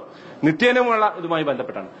ബന്ധപ്പെട്ടതാണല്ലോ, നിത്യേനമുള്ള ഇതുമായി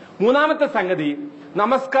ബന്ധപ്പെട്ടാണ്. മൂന്നാമത്തെ സംഗതി,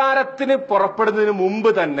 നമസ്കാരത്തിന് പുറപ്പെടുന്നതിന്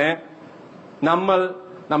മുമ്പ് തന്നെ നമ്മൾ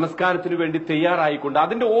നമസ്കാരത്തിന് വേണ്ടി തയ്യാറായിക്കൊണ്ട്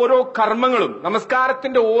അതിന്റെ ഓരോ കർമ്മങ്ങളും,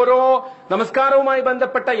 നമസ്കാരവുമായി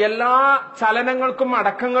ബന്ധപ്പെട്ട എല്ലാ ചലനങ്ങൾക്കും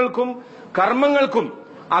അടക്കങ്ങൾക്കും കർമ്മങ്ങൾക്കും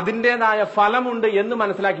അതിന്റേതായ ഫലമുണ്ട് എന്ന്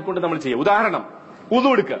മനസ്സിലാക്കിക്കൊണ്ട് നമ്മൾ ചെയ്യുക. ഉദാഹരണം,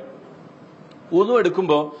 ഉളു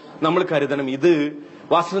എടുക്കുമ്പോ നമ്മൾ കരുതണം, ഇത്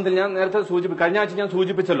വാസ്തവത്തിൽ ഞാൻ നേരത്തെ കഴിഞ്ഞ ആഴ്ച ഞാൻ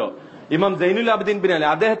സൂചിപ്പിച്ചല്ലോ, ഇമാം സൈനുൽ ആബിദീൻ ബിൻ അലി,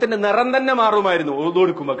 അദ്ദേഹത്തിന്റെ നിറം തന്നെ മാറുമായിരുന്നു ഉളു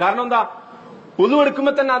എടുക്കുമ്പോ. കാരണം എന്താ, ഉളു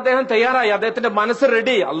എടുക്കുമ്പോ തന്നെ അദ്ദേഹം തയ്യാറായി, അദ്ദേഹത്തിന്റെ മനസ്സ്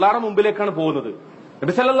റെഡി, അള്ളാഹുവിന്റെ മുമ്പിലേക്കാണ് പോകുന്നത്.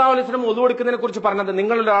 നബി സല്ലല്ലാഹു അലൈഹി വസല്ലം ഉളു എടുക്കുന്നതിനെ കുറിച്ച് പറഞ്ഞത്,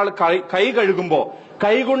 നിങ്ങളൊരാൾ കൈ കഴുകുമ്പോ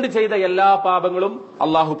കൈകൊണ്ട് ചെയ്ത എല്ലാ പാപങ്ങളും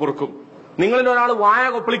അള്ളാഹു പൊറുക്കും. നിങ്ങളിൽ ഒരാൾ വായ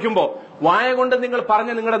കൊപ്പളിക്കുമ്പോ വായ കൊണ്ട് നിങ്ങൾ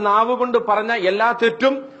പറഞ്ഞ, നിങ്ങളുടെ നാവ് കൊണ്ട് പറഞ്ഞ എല്ലാ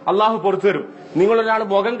തെറ്റും അള്ളാഹു പുറത്തു തരും. നിങ്ങളൊരാൾ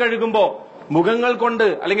മുഖം കഴുകുമ്പോ മുഖങ്ങൾ കൊണ്ട്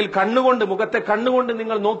അല്ലെങ്കിൽ മുഖത്തെ കണ്ണുകൊണ്ട്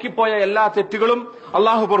നിങ്ങൾ നോക്കിപ്പോയ എല്ലാ തെറ്റുകളും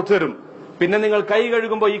അള്ളാഹു പുറത്തു തരും. പിന്നെ നിങ്ങൾ കൈ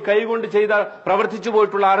കഴുകുമ്പോൾ ഈ കൈ കൊണ്ട് ചെയ്ത പ്രവർത്തിച്ചു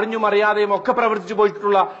പോയിട്ടുള്ള, അറിഞ്ഞും അറിയാതെയും ഒക്കെ പ്രവർത്തിച്ചു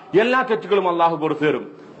പോയിട്ടുള്ള എല്ലാ തെറ്റുകളും അള്ളാഹു പുറത്തു തരും.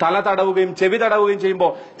 തല തടവുകയും ചെവി തടവുകയും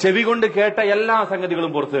ചെയ്യുമ്പോൾ ചെവി കൊണ്ട് കേട്ട എല്ലാ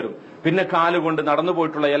സംഗതികളും പുറത്തു തരും. പിന്നെ കാലുകൊണ്ട് നടന്നു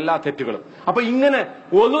പോയിട്ടുള്ള എല്ലാ തെറ്റുകളും. അപ്പൊ ഇങ്ങനെ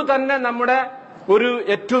ഒന്നു തന്നെ നമ്മുടെ ഒരു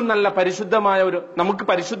ഏറ്റവും നല്ല പരിശുദ്ധമായ നമുക്ക്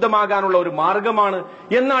പരിശുദ്ധമാകാനുള്ള ഒരു മാർഗമാണ്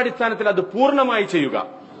എന്ന അടിസ്ഥാനത്തിൽ അത് പൂർണ്ണമായി ചെയ്യുക.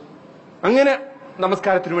 അങ്ങനെ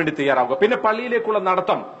നമസ്കാരത്തിന് വേണ്ടി തയ്യാറാവുക. പിന്നെ പള്ളിയിലേക്കുള്ള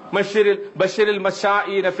നടത്തം,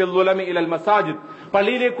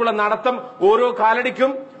 പള്ളിയിലേക്കുള്ള നടത്തം ഓരോ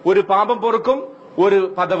കാലടിക്കും ഒരു പാപം പൊറുക്കും, ഒരു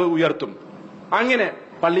പദവ് ഉയർത്തും. അങ്ങനെ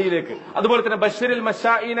പള്ളിയിലേക്ക്. അതുപോലെ തന്നെ ബശ്ശിരിൽ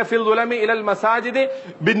മശാഇന ഫിൽ ദുലമി ഇലൽ മസാജിദി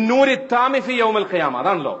ബിന്നൂരി താമി ഫി യൗമിൽ ഖിയാമ.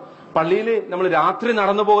 അതാണല്ലോ പള്ളിയിൽ നമ്മൾ രാത്രി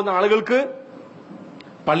നടന്നു പോകുന്ന ആളുകൾക്ക്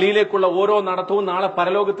പള്ളിയിലേക്കുള്ള ഓരോ നടത്തവും നാളെ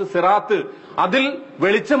പരലോകത്ത് സിറാത്ത് അതിൽ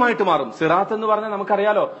വെളിച്ചമായിട്ട് മാറും. സിറാത്ത് എന്ന് പറഞ്ഞാൽ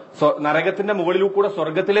നമുക്കറിയാലോ, നരകത്തിന്റെ മുകളിലൂടെ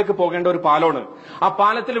സ്വർഗത്തിലേക്ക് പോകേണ്ട ഒരു പാലമാണ്. ആ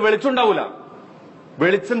പാലത്തിൽ വെളിച്ചമുണ്ടാവൂല,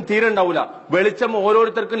 വെളിച്ചം തീരെ ഉണ്ടാവൂല. വെളിച്ചം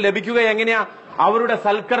ഓരോരുത്തർക്കും ലഭിക്കുക എങ്ങനെയാ? അവരുടെ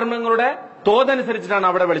സൽക്കർമ്മങ്ങളുടെ തോതനുസരിച്ചിട്ടാണ്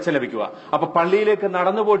അവിടെ വെളിച്ചം ലഭിക്കുക. അപ്പൊ പള്ളിയിലേക്ക്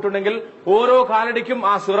നടന്നു പോയിട്ടുണ്ടെങ്കിൽ ഓരോ കാലടിക്കും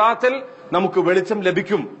ആ സിറാത്തിൽ നമുക്ക് വെളിച്ചം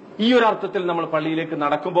ലഭിക്കും. ഈ ഒരു അർത്ഥത്തിൽ നമ്മൾ പള്ളിയിലേക്ക്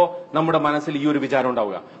നടക്കുമ്പോൾ നമ്മുടെ മനസ്സിൽ ഈ ഒരു വിചാരം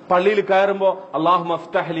ഉണ്ടാവുക. പള്ളിയിൽ കയറുമ്പോൾ അല്ലാഹുമ്മ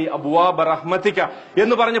അഫ്തഹ്ലി അബ്വാബ റഹ്മതിക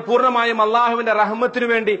എന്ന് പറഞ്ഞ് പൂർണ്ണമായും അള്ളാഹുവിന്റെ റഹ്മത്തിനു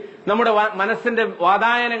വേണ്ടി നമ്മുടെ മനസ്സിന്റെ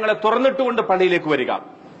വാതായനങ്ങളെ തുറന്നിട്ടുകൊണ്ട് പള്ളിയിലേക്ക് വരിക.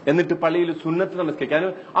 എന്നിട്ട് പള്ളിയിൽ സുന്നത്ത് നമസ്കരിക്കാൻ,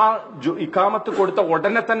 ആ ഇഖാമത്ത് കൊടുത്ത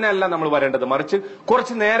ഉടനെ തന്നെ അല്ല നമ്മൾ വരേണ്ടത്, മറിച്ച്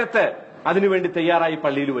കുറച്ച് നേരത്തെ അതിനുവേണ്ടി തയ്യാറായി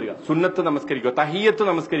പള്ളിയിൽ വരിക. സുന്നത്ത് നമസ്കരിക്കുക, തഹിയ്യത്ത്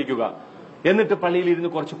നമസ്കരിക്കുക, എന്നിട്ട് പള്ളിയിൽ ഇരുന്ന്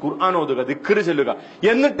കുറച്ച് ഖുർആൻ ഓതുക, ദിക്ർ ചൊല്ലുക,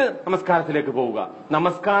 എന്നിട്ട് നമസ്കാരത്തിലേക്ക് പോവുക.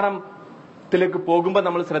 നമസ്കാരത്തിലേക്ക് പോകുമ്പോൾ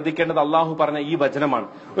നമ്മൾ ശ്രദ്ധിക്കേണ്ടത് അള്ളാഹു പറഞ്ഞ ഈ വചനമാണ്.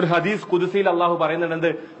 ഒരു ഹദീസ് ഖുദ്സിയിൽ അള്ളാഹു പറയുന്നുണ്ട്,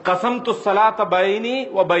 ഖസംതു സ്വലാത്ത ബൈനി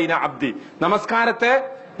വ ബൈന അബ്ദി, നമസ്കാരത്തെ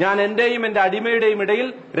ഞാൻ എന്റെയും എന്റെ അടിമയുടെയും ഇടയിൽ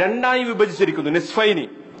രണ്ടായി വിഭജിച്ചിരിക്കുന്നു. നിസ്ഫൈനി.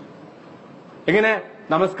 എങ്ങനെ?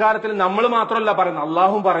 നമസ്കാരത്തിൽ നമ്മൾ മാത്രമല്ല പറയുന്നത്,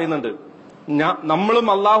 അള്ളാഹും പറയുന്നുണ്ട്. നമ്മളും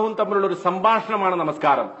അള്ളാഹുവും തമ്മിലുള്ള ഒരു സംഭാഷണമാണ്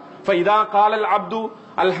നമസ്കാരം. ഫഇദാ ഖാലൽ അബ്ദു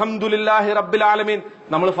അൽഹംദുലില്ലാഹി റബ്ബിൽ ആലമീൻ,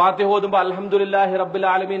 നമ്മൾ ഫാത്തിഹ ഓതുമ്പോൾ അൽഹംദുലില്ലാഹി റബ്ബിൽ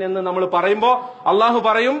ആലമീൻ എന്ന് നമ്മൾ പറയുമ്പോൾ അള്ളാഹു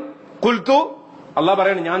പറയും, ഖുൽതു, അള്ളാഹു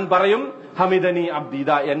പറയണം, ഞാൻ പറയും, ഹമിദനി അബ്ദി,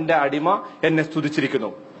 ഇദാ എന്റെ അടിമ എന്നെ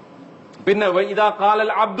സ്തുതിച്ചിരിക്കുന്നു. പിന്നെ ഇദാ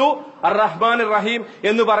ഖാലൽ അബ്ദു അർറഹ്മാനിർ റഹീം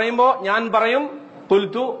എന്ന് പറയുമ്പോ ഞാൻ പറയും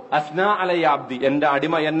ഖുൽതു അസ്നാ അലയ്യ അബ്ദി, എന്റെ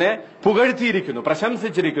അടിമ എന്നെ പുകഴ്ത്തിയിരിക്കുന്നു,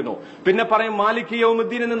 പ്രശംസിച്ചിരിക്കുന്നു. പിന്നെ പറയും മാലിക്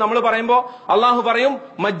യൗമുദ്ദീൻ എന്ന് നമ്മൾ പറയുമ്പോ അള്ളാഹു പറയും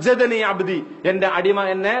മജ്ജദനി അബ്ദി, എന്റെ അടിമ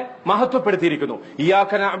എന്നെ മഹത്വപ്പെടുത്തിയിരിക്കുന്നു.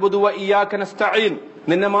 ഇയ്യാക നഅ്ബുദു വ ഇയ്യാക നസ്തഈൻ,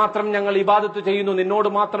 നിന്നെ മാത്രം ഞങ്ങൾ ഇബാദത്ത് ചെയ്യുന്നു, നിന്നോട്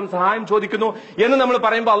മാത്രം സഹായം ചോദിക്കുന്നു എന്ന് നമ്മൾ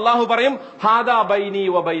പറയുമ്പോൾ അള്ളാഹു പറയും ഹാദാ ബൈനി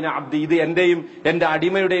വ ബൈന അബ്ദി, ഇത് എന്റെയും എന്റെ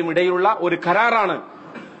അടിമയുടെയും ഇടയിലുള്ള ഒരു കരാറാണ്.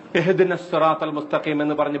 ഇഹ്ദിനസ് സിറാത്തൽ മുസ്തഖീം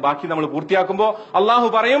എന്ന് പറഞ്ഞ് ബാക്കി നമ്മൾ പൂർത്തിയാക്കുമ്പോ അള്ളാഹു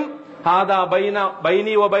പറയും ഹാദാ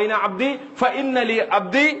ബൈനി വ ബൈന അബ്ദി ഫഇന്ന ലി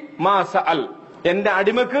അബ്ദി മാ സഅൽ, എന്റെ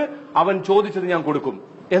അടിമക്ക് അവൻ ചോദിച്ചത് ഞാൻ കൊടുക്കും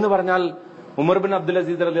എന്ന് പറഞ്ഞാൽ ഉമർ ബിൻ അബ്ദുൽ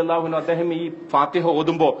അസീസ് റളിയല്ലാഹു അൻഹു അദ്ദേഹം ഈ ഫാത്തിഹ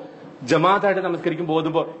ഓതുമ്പോ ജമാഅത്തായിട്ട് നമസ്കരിക്കുമ്പോൾ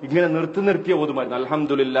ഓതുമ്പോ ഇങ്ങനെ നിർത്തി ഓതുമായിരുന്നു.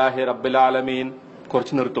 അൽഹംദുലില്ലാഹി റബ്ബിൽ ആലമീൻ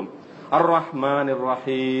കുറച്ച് നിർത്തും, അർറഹ്മാനിർ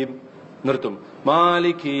റഹീം നിർത്തും,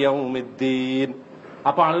 മാലികി യൗമിദ്ദീൻ.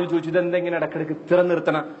 അപ്പൊ ആളുകൾ ചോദിച്ചു ഇതെന്തെങ്ങനെ ഇടക്കിടക്ക് ഇത്ര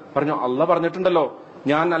നിർത്തണ? പറഞ്ഞു അള്ളാഹ് പറഞ്ഞിട്ടുണ്ടല്ലോ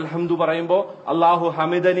ഞാൻ അൽഹംദു പറയുമ്പോ അള്ളാഹു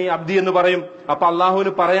ഹമിദനി അബ്ദി എന്ന് പറയും. അപ്പൊ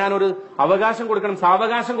അള്ളാഹുവിന് പറയാനൊരു അവകാശം കൊടുക്കണം,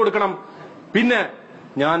 സാവകാശം കൊടുക്കണം. പിന്നെ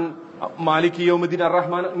ഞാൻ മാലിക് യൗമിദ്ദീൻ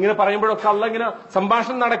അർറഹ്മാൻ ഇങ്ങനെ പറയുമ്പോഴൊക്കെ അള്ളാഹ് ഇങ്ങനെ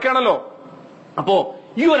സംഭാഷണം നടക്കുകയാണല്ലോ. അപ്പോ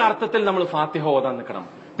ഈ ഒരു അർത്ഥത്തിൽ നമ്മൾ ഫാത്തിഹ ഓതാൻ നിൽക്കണം.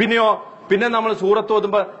 പിന്നെ നമ്മൾ സൂറത്ത്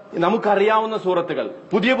ഓതുമ്പോ നമുക്കറിയാവുന്ന സൂറത്തുകൾ,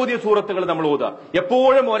 പുതിയ പുതിയ സൂറത്തുകൾ നമ്മൾ ഓതുക.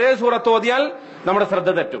 എപ്പോഴും ഒരേ സൂറത്ത് ഓതിയാൽ നമ്മുടെ ശ്രദ്ധ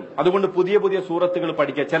തെറ്റും. അതുകൊണ്ട് പുതിയ പുതിയ സൂറത്തുകൾ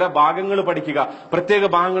പഠിക്കുക, ചില ഭാഗങ്ങൾ പഠിക്കുക, പ്രത്യേക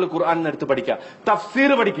ഭാഗങ്ങൾ ഖുർആൻ എടുത്ത് പഠിക്കുക,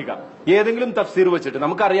 തഫ്സീർ പഠിക്കുക. ഏതെങ്കിലും തഫ്സീർ വെച്ചിട്ട്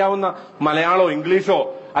നമുക്കറിയാവുന്ന മലയാളോ ഇംഗ്ലീഷോ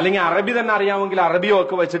അല്ലെങ്കിൽ അറബി തന്നെ അറിയാമെങ്കിൽ അറബിയോ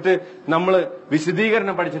ഒക്കെ വെച്ചിട്ട് നമ്മൾ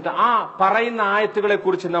വിശദീകരണം പഠിച്ചിട്ട് ആ പറയുന്ന ആയത്തുകളെ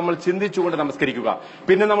കുറിച്ച് നമ്മൾ ചിന്തിച്ചുകൊണ്ട് നമസ്കരിക്കുക.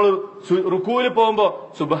 പിന്നെ നമ്മൾ റുക്കൂവിൽ പോകുമ്പോ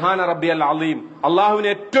സുബ്ഹാന റബ്ബിയൽ അലീം, അള്ളാഹുവിന്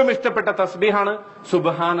ഏറ്റവും ഇഷ്ടപ്പെട്ട തസ്ബീഹാണ്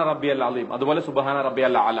സുബ്ഹാന റബ്ബിയൽ അലീം. അതുപോലെ സുബ്ഹാന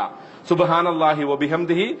റബ്ബിയൽ അഅല, സുബ്ഹാനല്ലാഹി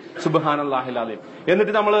വബിഹംദിഹി സുബ്ഹാനല്ലാഹിൽ അലീം.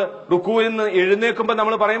 എന്നിട്ട് നമ്മൾ റുക്കൂവിൽ നിന്ന് എഴുന്നേൽക്കുമ്പോൾ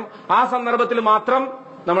നമ്മൾ പറയും ആ സന്ദർഭത്തിൽ മാത്രം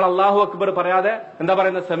നമ്മൾ അല്ലാഹു അക്ബർ പറയാതെ എന്താ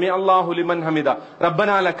പറയുന്നത്? സമി അല്ലാഹു ലിമൻ ഹമിദ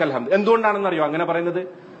റബ്ബനാ ലക്കൽ ഹംദ്. എന്തുകൊണ്ടാണെന്നറിയോ അങ്ങനെ പറയുന്നത്?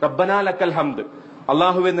 റബ്ബനാ ലക്കൽ ഹംദ്,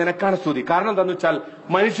 അള്ളാഹുവെ നിനക്കാണ് സ്തുതി. കാരണം എന്താന്ന് വെച്ചാൽ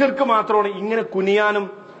മനുഷ്യർക്ക് മാത്രമാണ് ഇങ്ങനെ കുനിയാനും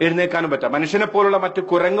എഴുന്നേക്കാനും പറ്റുക. മനുഷ്യനെ പോലുള്ള മറ്റു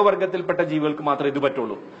കുരങ്ങ് വർഗത്തിൽപ്പെട്ട ജീവികൾക്ക് മാത്രമേ ഇത്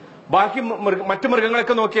പറ്റുള്ളൂ. ബാക്കി മറ്റു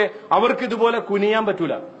മൃഗങ്ങളൊക്കെ നോക്കിയേ, അവർക്ക് ഇതുപോലെ കുനിയാൻ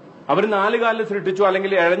പറ്റൂല. അവർ 4 കാലിൽ സൃഷ്ടിച്ചു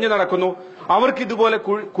അല്ലെങ്കിൽ എഴഞ്ഞു നടക്കുന്നു, അവർക്ക് ഇതുപോലെ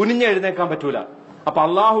കുനിഞ്ഞ് എഴുന്നേക്കാൻ പറ്റൂല. അപ്പൊ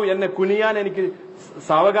അള്ളാഹു എന്നെ കുനിയാൻ എനിക്ക്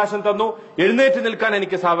സാവകാശം തന്നു, എഴുന്നേറ്റ് നിൽക്കാൻ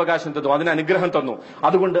എനിക്ക് സാവകാശം തന്നു, അതിന് അനുഗ്രഹം തന്നു.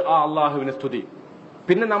 അതുകൊണ്ട് ആ അള്ളാഹുവിന് സ്തുതി.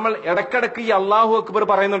 പിന്നെ നമ്മൾ ഇടക്കിടക്ക് ഈ അള്ളാഹു അക്ബർ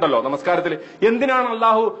പറയുന്നുണ്ടല്ലോ നമസ്കാരത്തിൽ. എന്തിനാണ്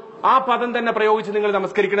അള്ളാഹു ആ പദം തന്നെ പ്രയോഗിച്ച് നിങ്ങൾ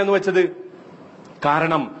നമസ്കരിക്കണമെന്ന് വെച്ചത്?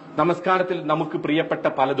 കാരണം നമസ്കാരത്തിൽ നമുക്ക് പ്രിയപ്പെട്ട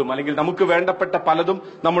പലതും അല്ലെങ്കിൽ നമുക്ക് വേണ്ടപ്പെട്ട പലതും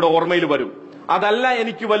നമ്മുടെ ഓർമ്മയിൽ വരും. അതല്ല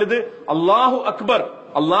എനിക്ക് വലുത്, അള്ളാഹു അക്ബർ,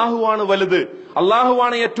 അള്ളാഹുവാണ് വലുത്,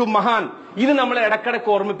 അള്ളാഹുവാണ് ഏറ്റവും മഹാൻ. ഇത് നമ്മളെ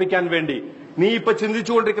ഇടക്കിടക്ക് ഓർമ്മിപ്പിക്കാൻ വേണ്ടി നീ ഇപ്പൊ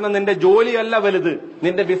ചിന്തിച്ചുകൊണ്ടിരിക്കുന്ന നിന്റെ ജോലിയല്ല വലുത്,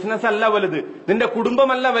 നിന്റെ ബിസിനസ് അല്ല വലുത്, നിന്റെ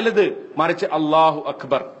കുടുംബമല്ല വലുത്, മറിച്ച് അള്ളാഹു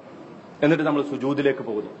അക്ബർ. എന്നിട്ട് നമ്മൾ സുജൂദിലേക്ക്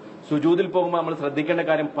പോകുന്നു. സുജൂദിൽ പോകുമ്പോൾ നമ്മൾ ശ്രദ്ധിക്കേണ്ട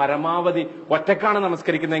കാര്യം, പരമാവധി ഒറ്റക്കാണ്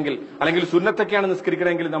നമസ്കരിക്കുന്നതെങ്കിൽ അല്ലെങ്കിൽ സുന്നത്തൊക്കെയാണ്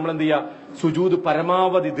നിസ്കരിക്കണമെങ്കിൽ നമ്മൾ എന്ത് ചെയ്യുക? സുജൂദ്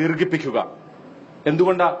പരമാവധി ദീർഘിപ്പിക്കുക.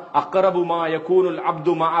 എന്തുകൊണ്ടാ? അഖറബു മാ യകൂനുൽ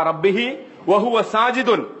അബ്ദു മഅ റബ്ബിഹി വഹുവ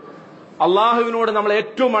സാജിദുൻ. അള്ളാഹുവിനോട് നമ്മൾ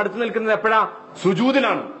ഏറ്റവും അടുത്ത് നിൽക്കുന്നത് എപ്പോഴാ?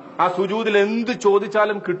 സുജൂദിലാണ്. ആ സുജൂദിൽ എന്ത്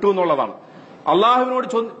ചോദിച്ചാലും കിട്ടും എന്നുള്ളതാണ്. അള്ളാഹുവിനോട്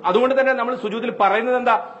അതുകൊണ്ട് തന്നെ നമ്മൾ സുജൂദിൽ പറയുന്നത്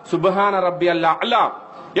എന്താ? സുബ്ഹാന റബ്ബിയൽ അഅല,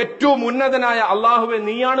 ഏറ്റവും ഉന്നതനായ അള്ളാഹുവെ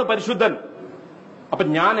നീയാണ് പരിശുദ്ധൻ. അപ്പൊ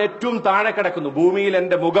ഞാൻ ഏറ്റവും താഴെ കിടക്കുന്നു, ഭൂമിയിൽ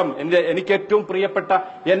എന്റെ മുഖം, എനിക്ക് ഏറ്റവും പ്രിയപ്പെട്ട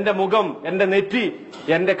എന്റെ മുഖം, എന്റെ നെറ്റി,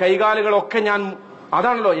 എന്റെ കൈകാലുകളൊക്കെ ഞാൻ,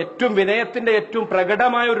 അതാണല്ലോ ഏറ്റവും വിനയത്തിന്റെ ഏറ്റവും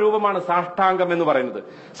പ്രകടമായ ഒരു രൂപമാണ് സാഷ്ടാംഗം എന്ന് പറയുന്നത്.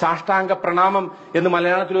 സാഷ്ടാംഗ പ്രണാമം എന്ന്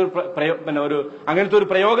മലയാളത്തിൽ അങ്ങനത്തെ ഒരു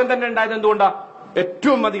പ്രയോഗം തന്നെ ഉണ്ടായത് എന്തുകൊണ്ടാ?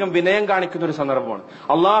 ഏറ്റവും അധികം വിനയം കാണിക്കുന്ന ഒരു സന്ദർഭമാണ്.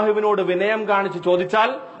 അള്ളാഹുവിനോട് വിനയം കാണിച്ച് ചോദിച്ചാൽ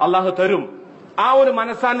അള്ളാഹു തരും. ആ ഒരു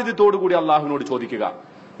മനസാന്നിധ്യത്തോടു കൂടി അള്ളാഹുവിനോട് ചോദിക്കുക.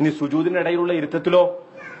 ഇനി സുജൂദിനിടയിലുള്ള ഇരുത്തത്തിലോ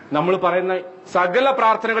നമ്മൾ പറയുന്ന സകല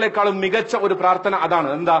പ്രാർത്ഥനകളെക്കാളും മികച്ച ഒരു പ്രാർത്ഥന അതാണ്.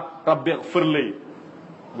 എന്താ? റബ്ബി ഗ്ഫിർലി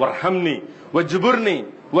വർഹംനി വജ്ബുർനി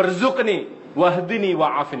വർസുഖ്നി വഹ്ദിനി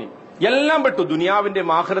വആഫിനി. എല്ലാം പെട്ടു, ദുനിയാവിന്റെ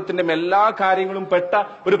ആഖിറത്തിന്റെ എല്ലാ കാര്യങ്ങളും പെട്ട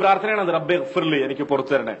ഒരു പ്രാർത്ഥനയാണ് റബ്ബി ഗ്ഫിർലി, എനിക്ക്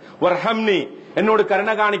പുറത്തു തരണേ, വർഹംനി എന്നോട്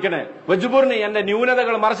കരുണ കാണിക്കണേ, വജ്ബുർനി എന്റെ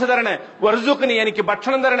ന്യൂനതകൾ മറച്ചു തരണേ, വർസുഖ്നി എനിക്ക്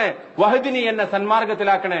ഭക്ഷണം തരണേ, വഹ്ദിനി എന്നെ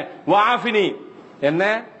സന്മാർഗത്തിലാക്കണേ, വആഫിനി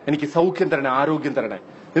എന്നെ എനിക്ക് സൗഖ്യം തരണേ, ആരോഗ്യം തരണേ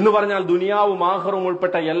എന്ന് പറഞ്ഞാൽ ദുനിയാവും ആഖിറവും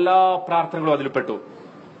ഉൾപ്പെട്ട എല്ലാ പ്രാർത്ഥനകളും അതിൽ പെട്ടു.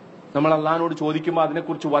 നമ്മൾ അള്ളാഹിനോട് ചോദിക്കുമ്പോൾ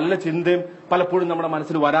അതിനെക്കുറിച്ച് വല്ല ചിന്തയും പലപ്പോഴും നമ്മുടെ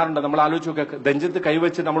മനസ്സിൽ വരാറുണ്ട്. നമ്മൾ ആലോചിച്ച് നോക്കുക, നെഞ്ചത്ത്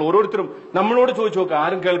കൈവച്ച് നമ്മൾ ഓരോരുത്തരും നമ്മളോട് ചോദിച്ചു നോക്കുക,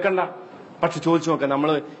 ആരും കേൾക്കണ്ട, പക്ഷെ ചോദിച്ചു നോക്കുക, നമ്മൾ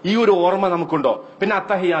ഈ ഒരു ഓർമ്മ നമുക്കുണ്ടോ? പിന്നെ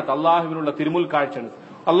അത്തഹിയാത്ത്, അള്ളാഹുവിനുള്ള തിരുമുൽ കാഴ്ചയാണ്,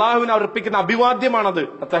 അള്ളാഹുവിനെ അർപ്പിക്കുന്ന അഭിവാദ്യമാണത്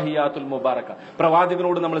അത്തഹിയാത്തുൽ മുബാറക.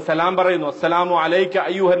 പ്രവാചകനോട് നമ്മൾ സലാം പറയുന്നു, അസ്സലാമു അലൈക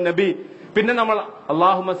അയ്യുഹൻ നബി. പിന്നെ നമ്മൾ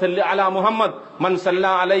അല്ലാഹുമ്മ സല്ലി അലാ മുഹമ്മദ് മൻ സല്ല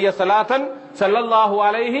അലയ്യ സലാത്തൻ സല്ലല്ലാഹു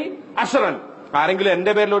അലൈഹി അശ്റൻ. ആരെങ്കിലും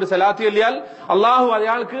എന്റെ പേരിൽ ഒരു സലാത്ത് ചൊല്ലിയാൽ അള്ളാഹു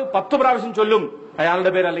അയാൾക്ക് 10 പ്രാവശ്യം ചൊല്ലും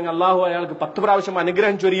അയാളുടെ പേര്, അല്ലെങ്കിൽ അള്ളാഹു അയാൾക്ക് 10 പ്രാവശ്യം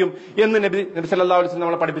അനുഗ്രഹം ചൊരിയും എന്ന് നബി സല്ലല്ലാഹു അലൈഹി വസല്ലം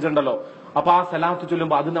നമ്മളെ പഠിപ്പിച്ചിട്ടുണ്ടല്ലോ. അപ്പൊ ആ സലാത്ത്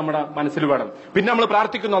ചൊല്ലുമ്പോൾ അത് നമ്മുടെ മനസ്സിൽ വേണം. പിന്നെ നമ്മൾ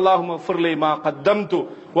പ്രാർത്ഥിക്കുന്നു അല്ലാഹുമ്മ ഗ്ഫിർലി മാ ഖദ്ദംതു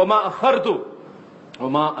വമാ അഖർതു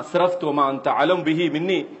വമാ അസ്റഫ്തു വമാ അൻത അലം ബിഹി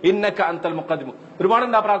മിന്നി ഇന്നക അൻതൽ മുഖദ്ദിം.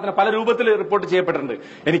 ഒരുപാടുണ്ട് ആ പ്രാർത്ഥന, പല രൂപത്തിൽ റിപ്പോർട്ട് ചെയ്യപ്പെട്ടിട്ടുണ്ട്.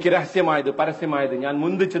 എനിക്ക് രഹസ്യമായത്, പരസ്യമായത്, ഞാൻ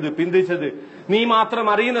മുന്തിച്ചത്, പിന്തിച്ചത്, നീ മാത്രം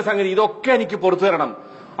അറിയുന്ന സംഗതി, ഇതൊക്കെ എനിക്ക് പുറത്തു തരണം.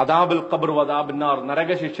 അദാബുൽ ഖബർ വദാബിന്നാർ,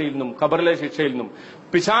 നരകശിക്ഷയിൽ നിന്നും ഖബറിലെ ശിക്ഷയിൽ നിന്നും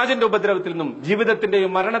പിശാചിന്റെ ഉപദ്രവത്തിൽ നിന്നും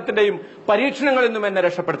ജീവിതത്തിന്റെയും മരണത്തിന്റെയും പരീക്ഷണങ്ങളിൽ നിന്നും എന്നെ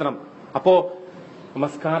രക്ഷപ്പെടുത്തണം. അപ്പോ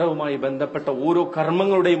നമസ്കാരവുമായി ബന്ധപ്പെട്ട ഓരോ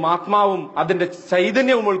കർമ്മങ്ങളുടെയും ആത്മാവും അതിന്റെ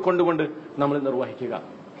ചൈതന്യവും ഉൾക്കൊണ്ടുകൊണ്ട് നമ്മൾ നിർവഹിക്കുക.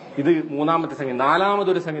 ഇത് മൂന്നാമത്തെ സംഗതി.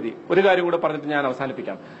 നാലാമതൊരു സംഗതി, ഒരു കാര്യം കൂടെ പറഞ്ഞിട്ട് ഞാൻ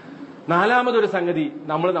അവസാനിപ്പിക്കാം. നാലാമതൊരു സംഗതി,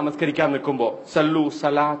 നമ്മൾ നമസ്കരിക്കാൻ നിൽക്കുമ്പോ സല്ലു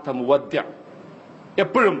സലാത്ത മുവദ്യ,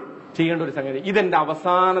 എപ്പോഴും ചെയ്യേണ്ട ഒരു സംഗതി, ഇതെന്റെ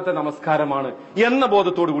അവസാനത്തെ നമസ്കാരമാണ് എന്ന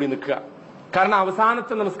ബോധത്തോടു കൂടി നിൽക്കുക. കാരണം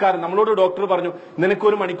അവസാനത്തെ നമസ്കാരം, നമ്മളോട് ഡോക്ടർ പറഞ്ഞു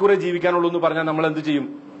നിനക്കൊരു മണിക്കൂറേ ജീവിക്കാനുള്ളൂ എന്ന് പറഞ്ഞാൽ നമ്മൾ എന്ത് ചെയ്യും?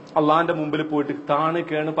 അള്ളാന്റെ മുമ്പിൽ പോയിട്ട് താണ്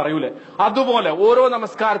കേണ് പറയൂലേ? അതുപോലെ ഓരോ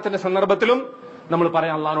നമസ്കാരത്തിന്റെ സന്ദർഭത്തിലും നമ്മൾ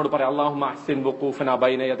പറയാം, അള്ളഹാനോട് പറയാം, അല്ലാഹുമ്മ അഹ്സിൻ വഖൂഫനാ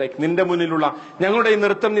ബൈന യദൈക്, നിന്റെ മുന്നിലുള്ള ഞങ്ങളുടെ ഈ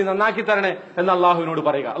നൃത്തം നീ നന്നാക്കി തരണേ എന്ന് അള്ളാഹുവിനോട്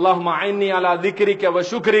പറയുക. അല്ലാഹുമ്മ അഇന്നി അലാ ദിക്രിക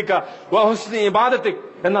വശുക്രിക വഹുസ്നി ഇബാദതിക്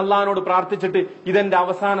എന്ന് അള്ളഹാനോട് പ്രാർത്ഥിച്ചിട്ട് ഇതെന്റെ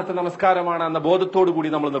അവസാനത്തെ നമസ്കാരമാണ് എന്ന ബോധത്തോടു കൂടി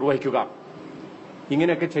നമ്മൾ നിർവഹിക്കുക.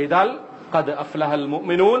 ഇങ്ങനെയൊക്കെ ചെയ്താൽ ഖദ് അഫ്ലഹൽ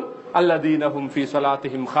മുഅ്മിനൂൻ അല്ലദീന ഹും ഫീ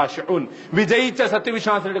സ്വലാത്തിഹിം ഖാശിഊൻ, വിജയിച്ച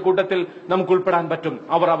സത്യവിശ്വാസികളുടെ കൂട്ടത്തിൽ നമുക്ക് ഉൾപ്പെടാൻ പറ്റും.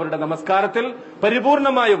 അവർ അവരുടെ നമസ്കാരത്തിൽ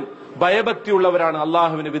പരിപൂർണമായും ഭയഭക്തിയുള്ളവരാണ്,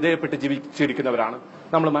 അള്ളാഹുവിന് വിധേയപ്പെട്ട് ജീവിച്ചിരിക്കുന്നവരാണ്.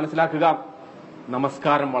 നമ്മൾ മനസ്സിലാക്കുക,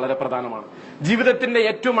 നമസ്കാരം വളരെ പ്രധാനമാണ്. ജീവിതത്തിന്റെ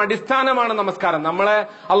ഏറ്റവും അടിസ്ഥാനമാണ് നമസ്കാരം. നമ്മളെ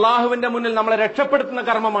അള്ളാഹുവിന്റെ മുന്നിൽ നമ്മളെ രക്ഷപ്പെടുത്തുന്ന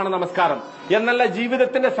കർമ്മമാണ് നമസ്കാരം. എന്നല്ല,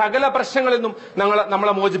 ജീവിതത്തിന്റെ സകല പ്രശ്നങ്ങളിൽ നിന്നും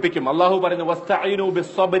നമ്മളെ മോചിപ്പിക്കും. അള്ളാഹു പറയുന്നു വസ്തഈനു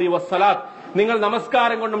ബിസ്സബ്രി വസ്സലാത്ത്, നിങ്ങൾ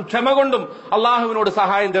നമസ്കാരം കൊണ്ടും ക്ഷമ കൊണ്ടും അള്ളാഹുവിനോട്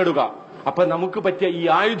സഹായം തേടുക. അപ്പൊ നമുക്ക് പറ്റിയ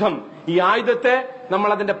ഈ ആയുധത്തെ നമ്മൾ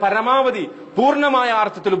അതിന്റെ പരമാവധി പൂർണ്ണമായ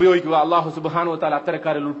അർത്ഥത്തിൽ ഉപയോഗിക്കുക. അള്ളാഹു സുബ്ഹാനഹു വ തആല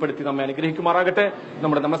അത്തരക്കാരിൽ ഉൾപ്പെടുത്തി നമ്മെ അനുഗ്രഹിക്കുമാറാകട്ടെ.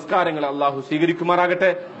 നമ്മുടെ നമസ്കാരങ്ങളെ അള്ളാഹു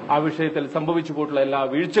സ്വീകരിക്കുമാറാകട്ടെ. ആ വിഷയത്തിൽ സംഭവിച്ചു പോയിട്ടുള്ള എല്ലാ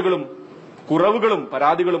വീഴ്ചകളും, കുറവുകളും,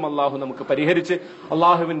 പരാതികളും അള്ളാഹു നമുക്ക് പരിഹരിച്ച്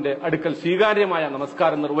അള്ളാഹുവിന്റെ അടുക്കൽ സ്വീകാര്യമായ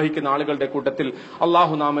നമസ്കാരം നിർവഹിക്കുന്ന ആളുകളുടെ കൂട്ടത്തിൽ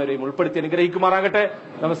അള്ളാഹു നാമേരെയും ഉൾപ്പെടുത്തി അനുഗ്രഹിക്കുമാറാകട്ടെ.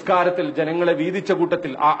 നമസ്കാരത്തിൽ ജനങ്ങളെ വീതിച്ച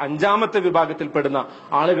കൂട്ടത്തിൽ ആ 5ാമത്തെ വിഭാഗത്തിൽ പെടുന്ന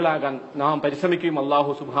ആളുകളാകാൻ നാം പരിശ്രമിക്കുകയും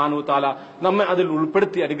അള്ളാഹു സുബ്ഹാനഹു വ തആല നമ്മെ അതിൽ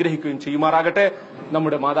ഉൾപ്പെടുത്തി അനുഗ്രഹിക്കുകയും ചെയ്യുമാറാകട്ടെ.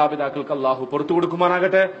 നമ്മുടെ മാതാപിതാക്കൾക്ക് അള്ളാഹു പുറത്തു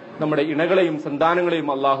കൊടുക്കുമാറാകട്ടെ. നമ്മുടെ ഇണകളെയും സന്താനങ്ങളെയും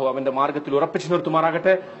അള്ളാഹു അവന്റെ മാർഗത്തിൽ ഉറപ്പിച്ചു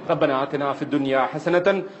നിർത്തുമാറാകട്ടെ. റബ്ബനാ ആതിനാ ഫിദ്ദുനിയാ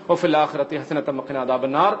ഹസനതൻ വഫിൽ ആഖിറതി ഹസനതൻ വഖിനാ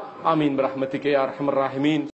അദാബന്നാർ. ആമീൻ ബിറഹ്മതിക യാ അർഹമർ റഹീമീൻ.